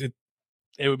think that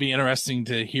it would be interesting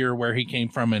to hear where he came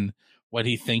from and what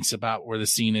he thinks about where the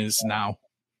scene is now.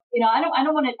 I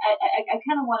don't want to. I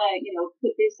kind of want to,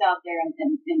 put this out there and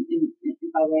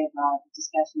by way of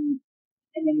discussion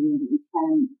in any way that we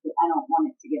can. But I don't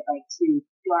want it to get too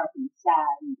dark and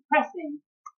sad and depressing.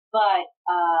 But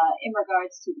in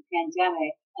regards to the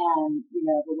pandemic and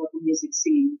the local music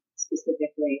scene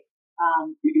specifically,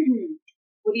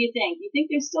 what do you think? Do you think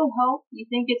there's still hope? Do you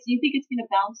think it's going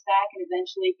to bounce back and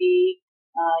eventually be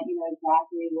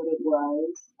exactly what it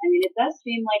was? I mean, it does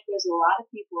seem like there's a lot of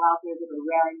people out there that are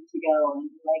raring to go and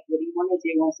like, what do you want to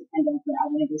do once the pandemic? I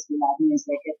want to go see live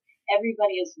music.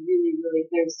 Everybody is really, really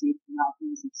thirsty for live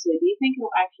music. So do you think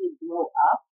it'll actually blow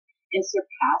up and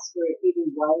surpass where it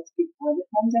even was before the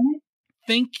pandemic? I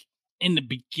think in the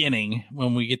beginning,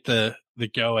 when we get the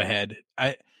go ahead,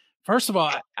 first of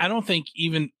all, I don't think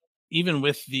even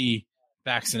with the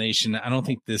vaccination, I don't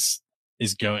think it's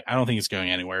going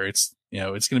anywhere. It's,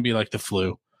 it's going to be like the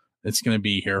flu. It's going to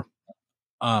be here.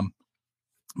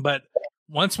 But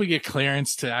once we get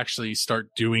clearance to actually start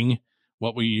doing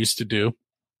what we used to do,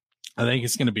 I think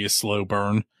it's going to be a slow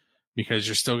burn, because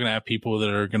you're still going to have people that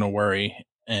are going to worry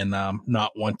and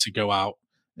not want to go out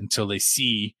until they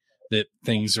see that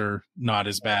things are not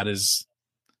as bad as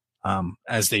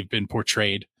they've been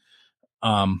portrayed.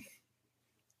 But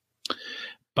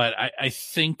I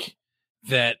think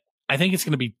it's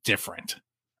going to be different.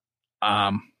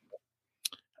 And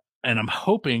I'm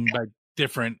hoping by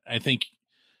different, I think,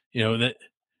 that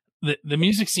the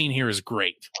music scene here is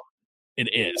great. It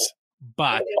is,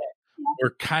 but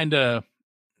we're kind of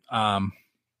on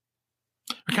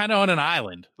an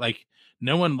island. Like,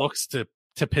 no one looks to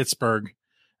Pittsburgh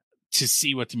to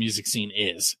see what the music scene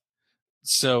is.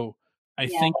 So I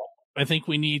think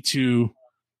we need to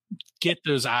get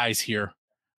those eyes here.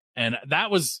 And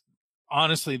that was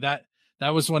honestly, that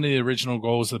was one of the original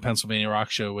goals of the Pennsylvania Rock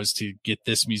Show, was to get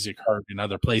this music heard in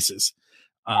other places,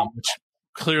 which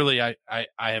clearly I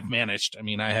have managed. I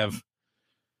mean,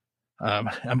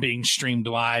 I'm being streamed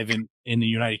live in the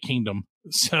United Kingdom.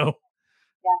 So,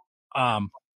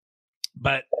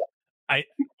 but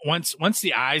once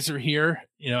the eyes are here,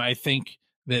 I think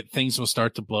that things will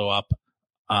start to blow up.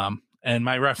 And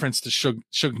my reference to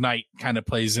Suge Knight kind of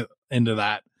plays into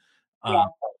that.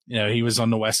 He was on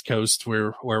the West Coast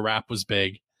where rap was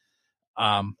big.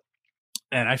 And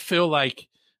I feel like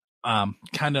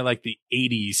kind of like the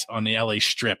 80s on the LA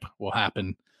Strip will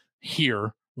happen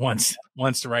here once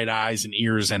the right eyes and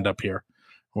ears end up here,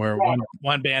 where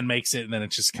one band makes it and then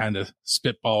it just kind of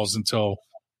spitballs until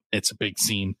it's a big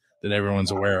scene that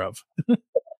everyone's aware of. Yeah.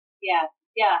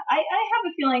 I have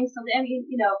a feeling something, I mean,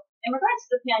 in regards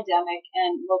to the pandemic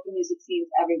and local music scenes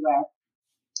everywhere,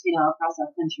 across our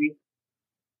country,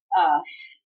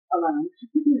 alone,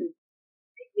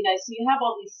 so you have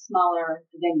all these smaller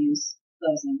venues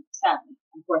closing, sadly,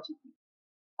 unfortunately.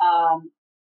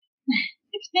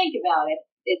 If you think about it,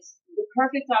 it's the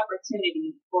perfect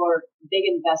opportunity for big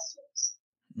investors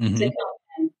to come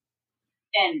in.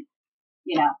 And,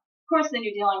 of course, then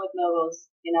you're dealing with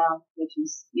moguls, which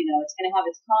is, it's going to have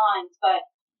its cons, but,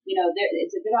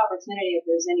 it's a good opportunity if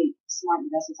there's any smart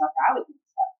investors out there, I would think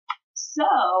so.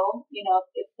 So,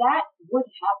 if that would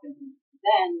happen,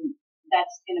 then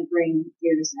that's going to bring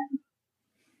ears in,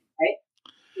 right?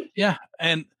 Yeah,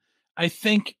 and I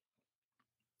think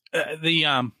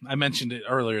I mentioned it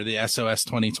earlier, the SOS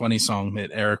 2020 song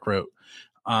that Eric wrote.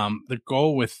 The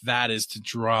goal with that is to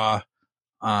draw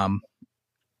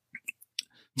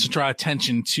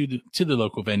attention to the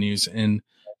local venues and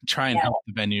try and help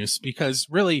the venues, because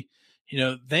really,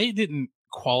 they didn't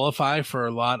qualify for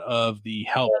a lot of the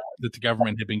help that the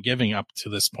government had been giving up to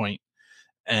this point.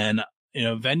 And,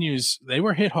 venues, they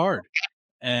were hit hard.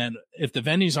 And if the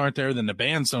venues aren't there, then the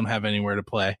bands don't have anywhere to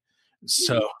play.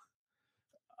 So,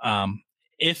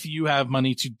 if you have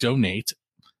money to donate,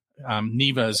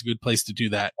 NEVA is a good place to do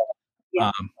that.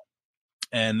 Yeah.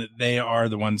 And they are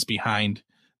the ones behind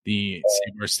the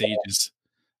Save Our Stages.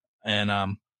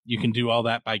 And, you can do all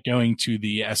that by going to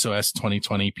the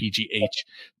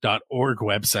SOS2020pgh.org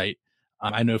website.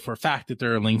 I know for a fact that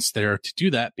there are links there to do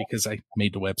that because I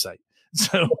made the website.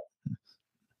 So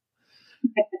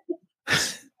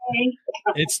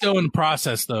it's still in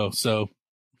process though. So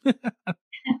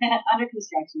under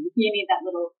construction. You need that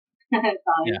little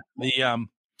song. Yeah.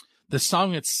 The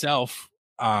song itself,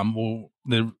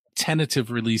 the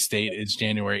tentative release date is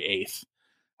January 8th.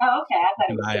 Oh, okay. I thought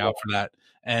it was eye out for that.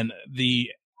 And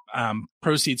the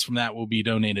proceeds from that will be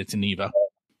donated to NEVA.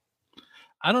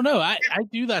 I don't know. I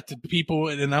do that to people,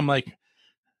 and I'm like,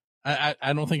 I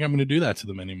don't think I'm going to do that to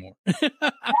them anymore.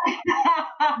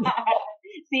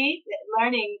 See,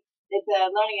 learning, it's a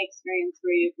learning experience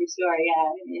for you for sure.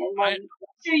 Yeah. And I'm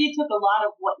sure you took a lot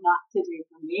of what not to do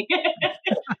from me.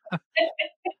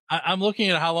 I'm looking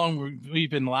at how long we've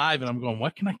been live, and I'm going,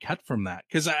 what can I cut from that?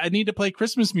 Because I need to play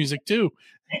Christmas music too.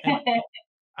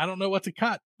 I don't know what to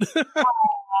cut.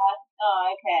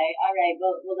 Okay. All right.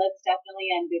 Well, let's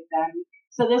definitely end it then.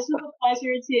 So this was a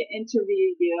pleasure to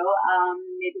interview you.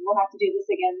 Maybe we'll have to do this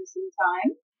again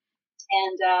sometime.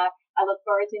 And I look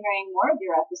forward to hearing more of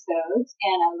your episodes.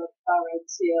 And I look forward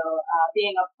to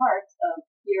being a part of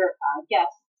your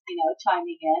guests,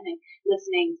 chiming in and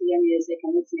listening to their music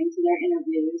and listening to their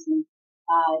interviews. And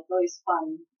it's always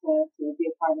fun to be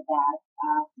a part of that.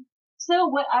 So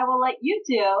what I will let you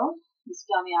do, Ms.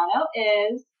 Damiano,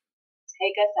 is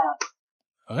take us out.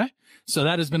 Okay. So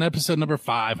that has been episode number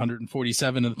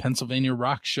 547 of the Pennsylvania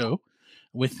Rock Show.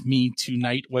 With me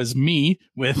tonight was me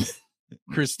with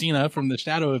Christina from the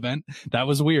Shadow event. That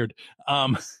was weird.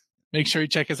 Make sure you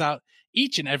check us out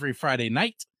each and every Friday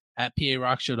night at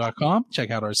PARockshow.com.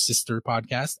 Check out our sister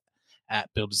podcast at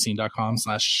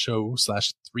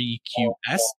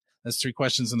buildascene.com/show/3QS. That's 3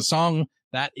 questions in a song.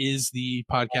 That is the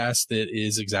podcast. That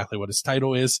is exactly what its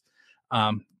title is.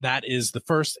 That is the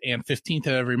 1st and 15th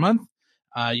of every month.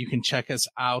 You can check us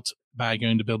out by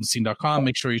going to buildascene.com.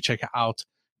 Make sure you check out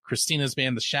Christina's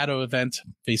band, The Shadow Event,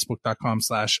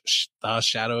 facebook.com/The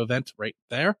Shadow Event right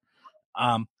there.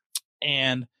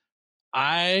 And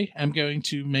I am going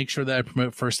to make sure that I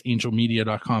promote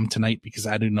firstangelmedia.com tonight because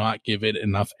I do not give it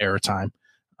enough airtime.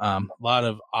 A lot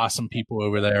of awesome people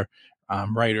over there,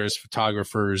 writers,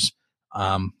 photographers,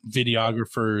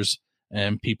 videographers,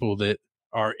 and people that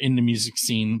are in the music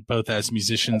scene, both as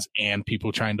musicians and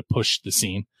people trying to push the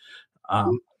scene.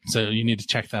 So you need to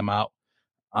check them out.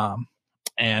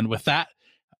 And with that,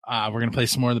 we're going to play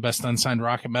some more of the best unsigned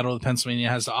rock and metal that Pennsylvania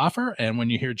has to offer. And when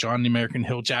you hear John the American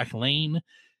Hilljack Lane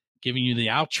giving you the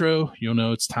outro, you'll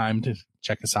know it's time to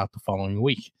check us out the following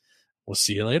week. We'll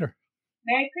see you later.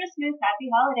 Merry Christmas. Happy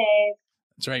holidays.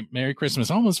 That's right. Merry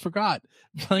Christmas. Almost forgot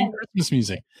playing Christmas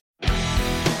music.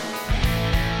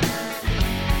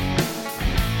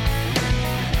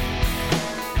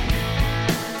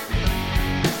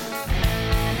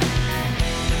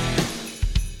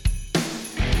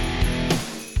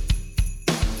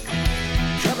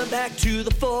 Back to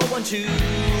the 412,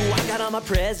 I got all my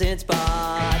presents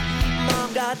bought.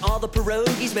 Mom got all the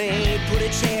pierogies made, put a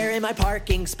chair in my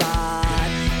parking spot.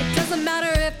 It doesn't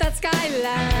matter if that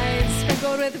skyline's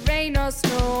sprinkled with rain or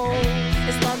snow,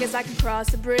 as long as I can cross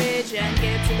the bridge and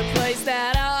get to the place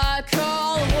that I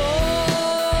call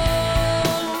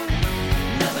home.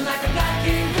 Nothing like a black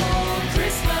and gold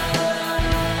Christmas.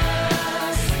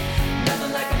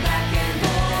 Nothing like a black and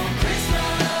gold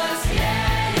Christmas.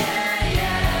 Yeah, yeah,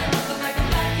 yeah. Nothing like a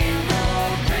black and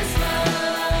gold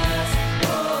Christmas.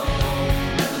 Oh,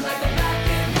 nothing like a black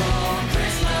and gold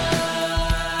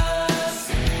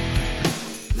Christmas.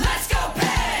 Let's go,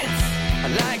 Peds! I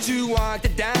like to walk the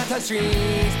downtown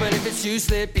streets, but if it's too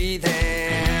slippy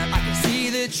then I can see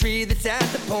the tree that's at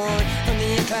the point from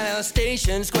the incline of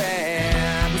Station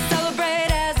Square. We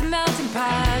celebrate as a melting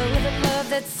pot with a love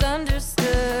that's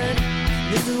understood.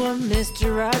 This is what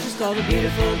Mr. Rogers called a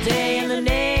beautiful day in the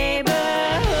neighborhood.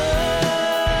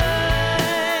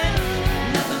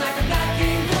 Nothing like a black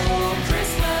and gold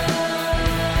Christmas.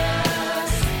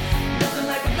 Nothing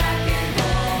like a black and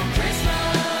gold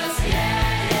Christmas.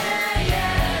 Yeah, yeah,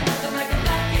 yeah. Nothing like a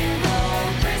black and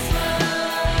gold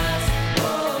Christmas. Oh,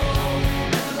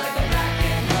 nothing like a black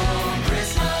and gold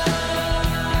Christmas.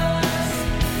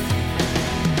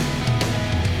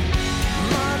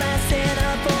 Mom asked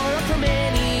Santa for a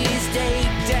Clementi's date.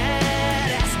 Dad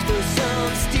asked for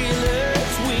some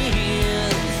Steelers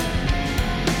wins.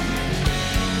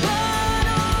 But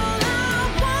all I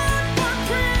want for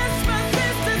Christmas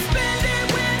is to spend it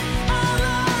with all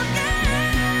our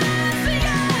guys.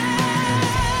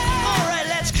 Yeah! All right,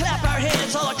 let's clap our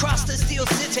hands all across the Steel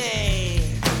City.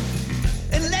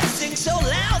 And let's sing so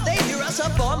loud they hear us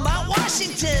up on Mount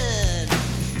Washington.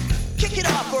 Kick it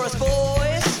off for us,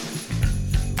 boys.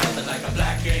 Nothing like a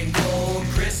black and gold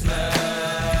Christmas.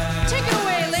 Take it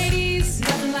away, ladies.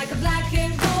 Nothing like a black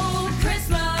and gold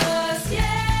Christmas.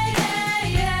 Yeah, yeah,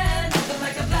 yeah. Nothing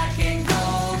like a black and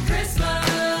gold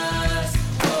Christmas.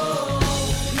 Oh,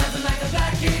 nothing like a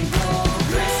black and gold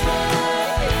Christmas.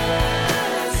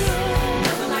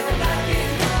 Nothing like a black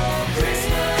and gold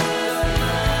Christmas.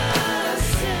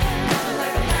 Nothing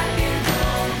like a black and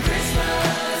gold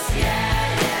Christmas.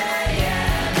 Yeah, yeah,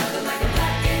 yeah. Nothing like a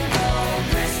black and gold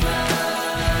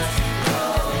Christmas. Oh,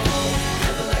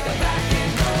 nothing like a black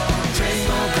and gold Christmas.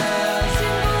 Jingle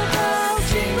bells,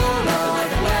 jingle all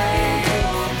the way.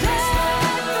 Christmas.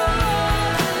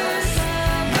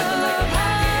 Nothing like a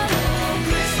black and gold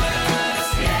Christmas.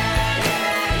 Yeah,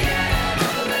 yeah, yeah.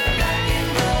 Nothing like a black and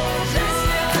gold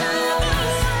Christmas.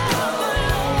 Oh,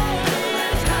 nothing like a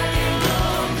black and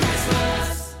gold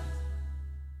Christmas.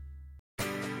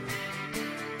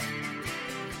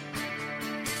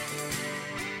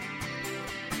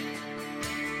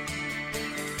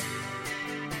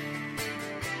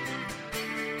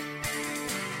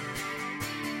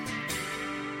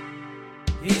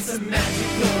 It's a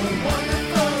magical,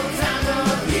 wonderful time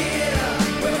of year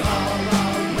where all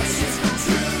our wishes come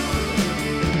true.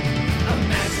 A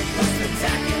magical,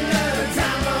 spectacular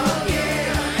time of year,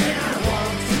 and I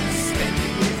want to spend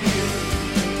it with you.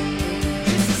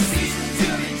 It's a season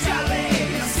to be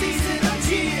jolly, a season of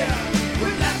cheer.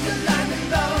 With laughter, light, and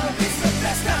love, it's the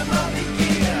best time of the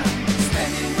year.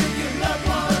 Spend it with your loved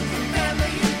ones, with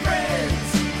family and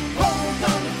friends. Hold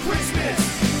on to Christmas,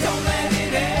 don't let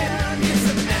it end. It's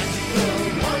a magical,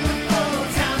 wonderful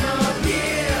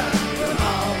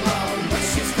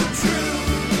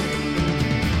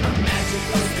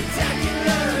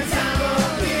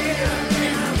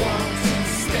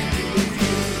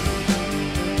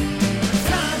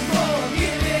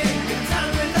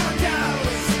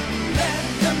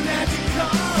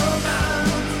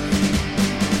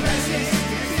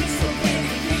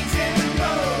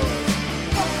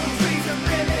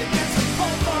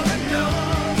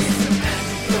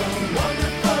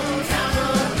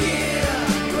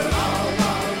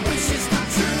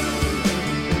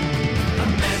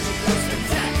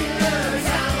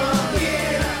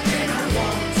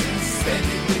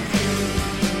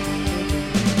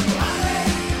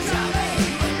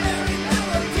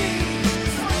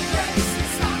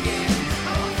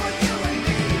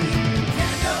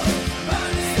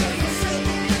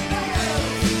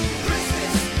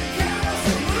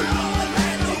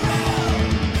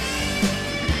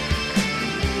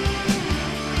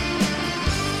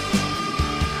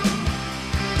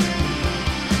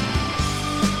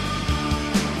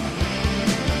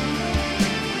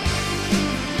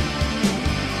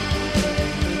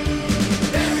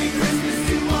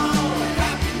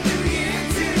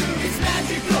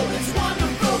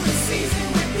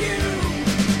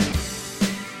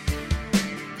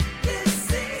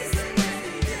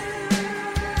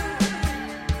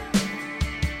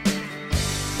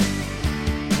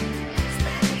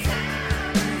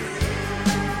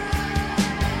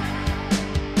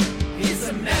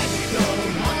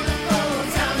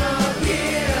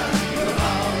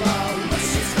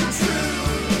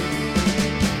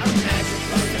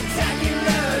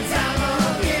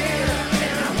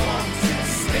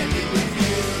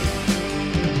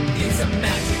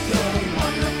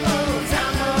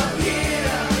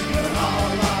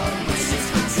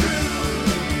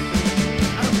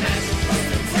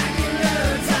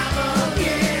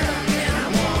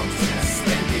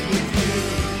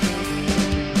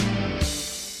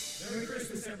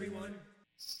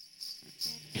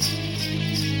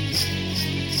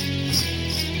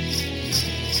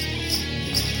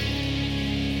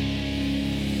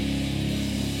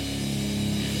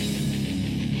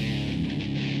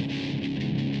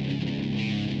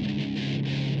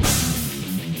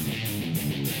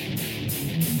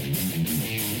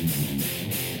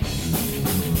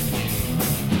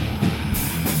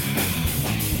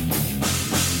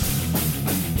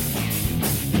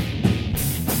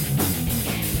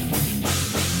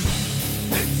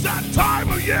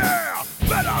year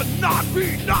better not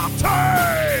be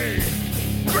naughty.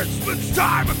 Christmas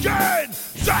time again,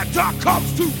 Santa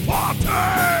comes to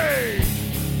party.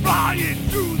 Flying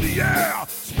through the air,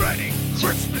 spreading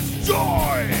Christmas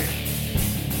joy.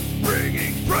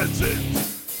 Bringing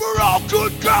presents for all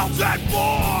good girls and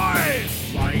boys.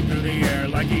 Flying through the air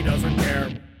like he doesn't care.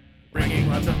 Bringing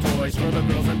lots of toys for the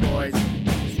girls and boys.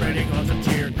 Spreading lots of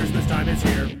cheer, Christmas time is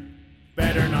here.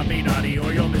 Better not be naughty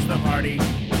or you'll miss the party.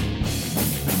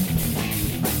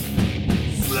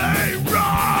 Sleigh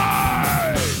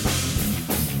ride!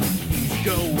 He's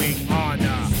going on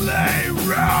a sleigh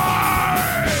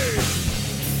ride!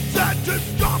 Santa's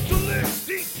got the list,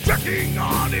 he's checking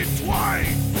on it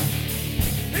twice.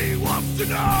 He wants to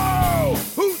know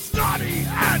who's naughty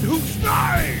and who's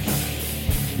nice.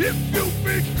 If you've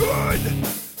been good,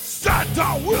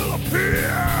 Santa will appear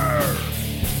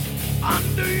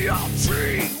under your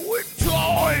tree with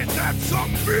toys and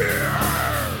some beer.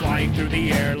 Flying through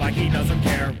the air like he doesn't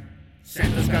care.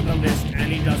 Santa's got the list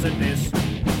and he doesn't miss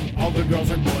all the girls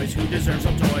and boys who deserve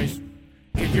some toys.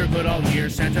 If you're good all year,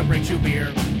 Santa brings you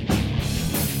beer.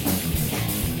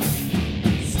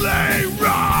 Sleigh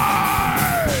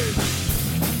ride!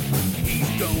 He's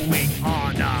going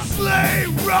on a sleigh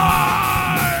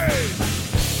ride!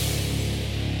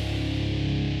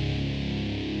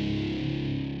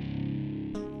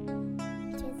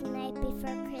 Tis the night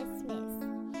before Christmas,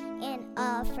 and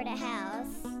all for the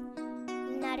house.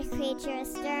 Not a creature is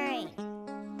stirring,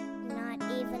 not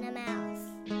even a mouse.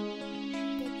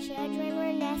 The children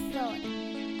were nestled,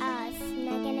 all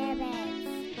snug in their beds,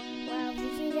 while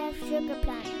visions of sugar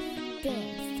plums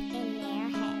danced in their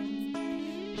heads.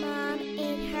 Mom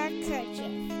in her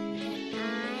kerchief, and I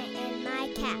in my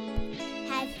cap,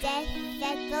 had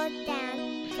settled down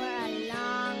for a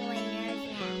long winter's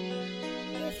nap.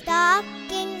 The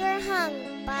stockings were hung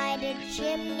by the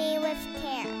chimney with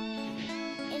care,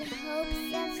 in hopes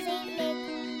of St. Nick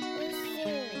will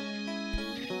soon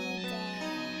be there.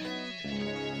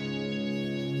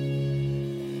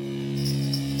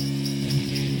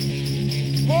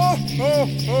 Ho, ho,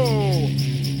 ho!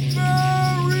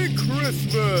 Merry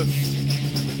Christmas!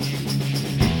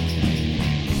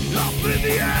 Up in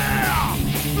the air,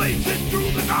 blazing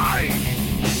through the night,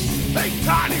 a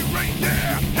tiny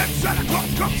reindeer and Santa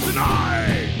Claus comes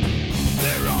tonight.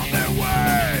 They're on their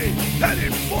way,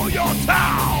 heading for your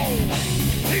town.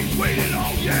 He's waited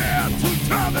all year to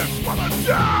tear this mother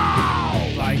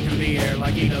down. Flying through the air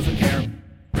like he doesn't care.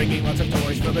 Bringing lots of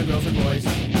toys for the girls and boys.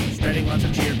 Spreading lots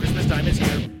of cheer, Christmas time is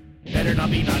here. Better not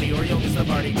be naughty or you'll miss the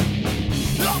party.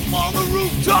 Up on the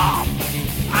rooftop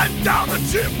and down the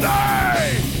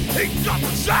chimney, he's got the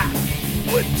sack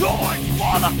with toys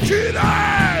for the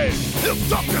kiddies. He'll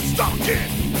stuff your stocking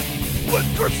with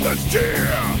Christmas cheer.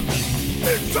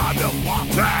 It's time to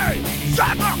party,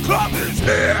 Santa Claus is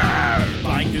here.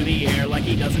 Flying through the air like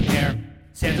he doesn't care.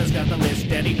 Santa's got the list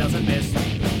and he doesn't miss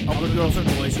all the girls and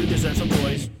boys who deserve some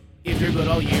toys. If you're good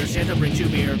all year, Santa brings you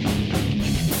beer.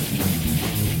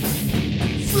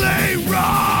 Sleigh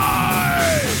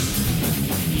ride!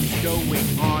 He's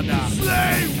going on a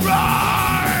sleigh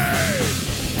ride!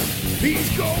 He's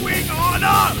going on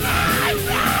a sleigh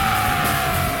ride!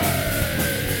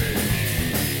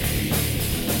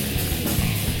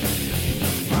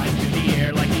 Flying through the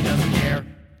air like he doesn't care.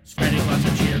 Spreading lots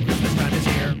of cheer, Christmas time is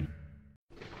here.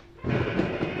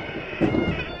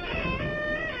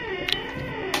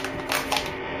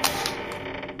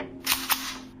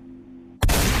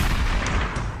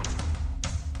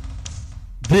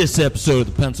 This episode of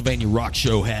the Pennsylvania Rock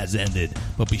Show has ended,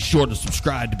 but be sure to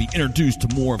subscribe to be introduced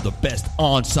to more of the best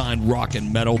on-sign rock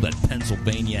and metal that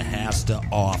Pennsylvania has to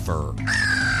offer.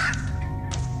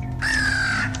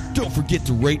 Don't forget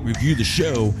to rate and review the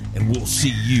show, and we'll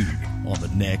see you on the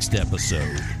next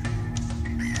episode.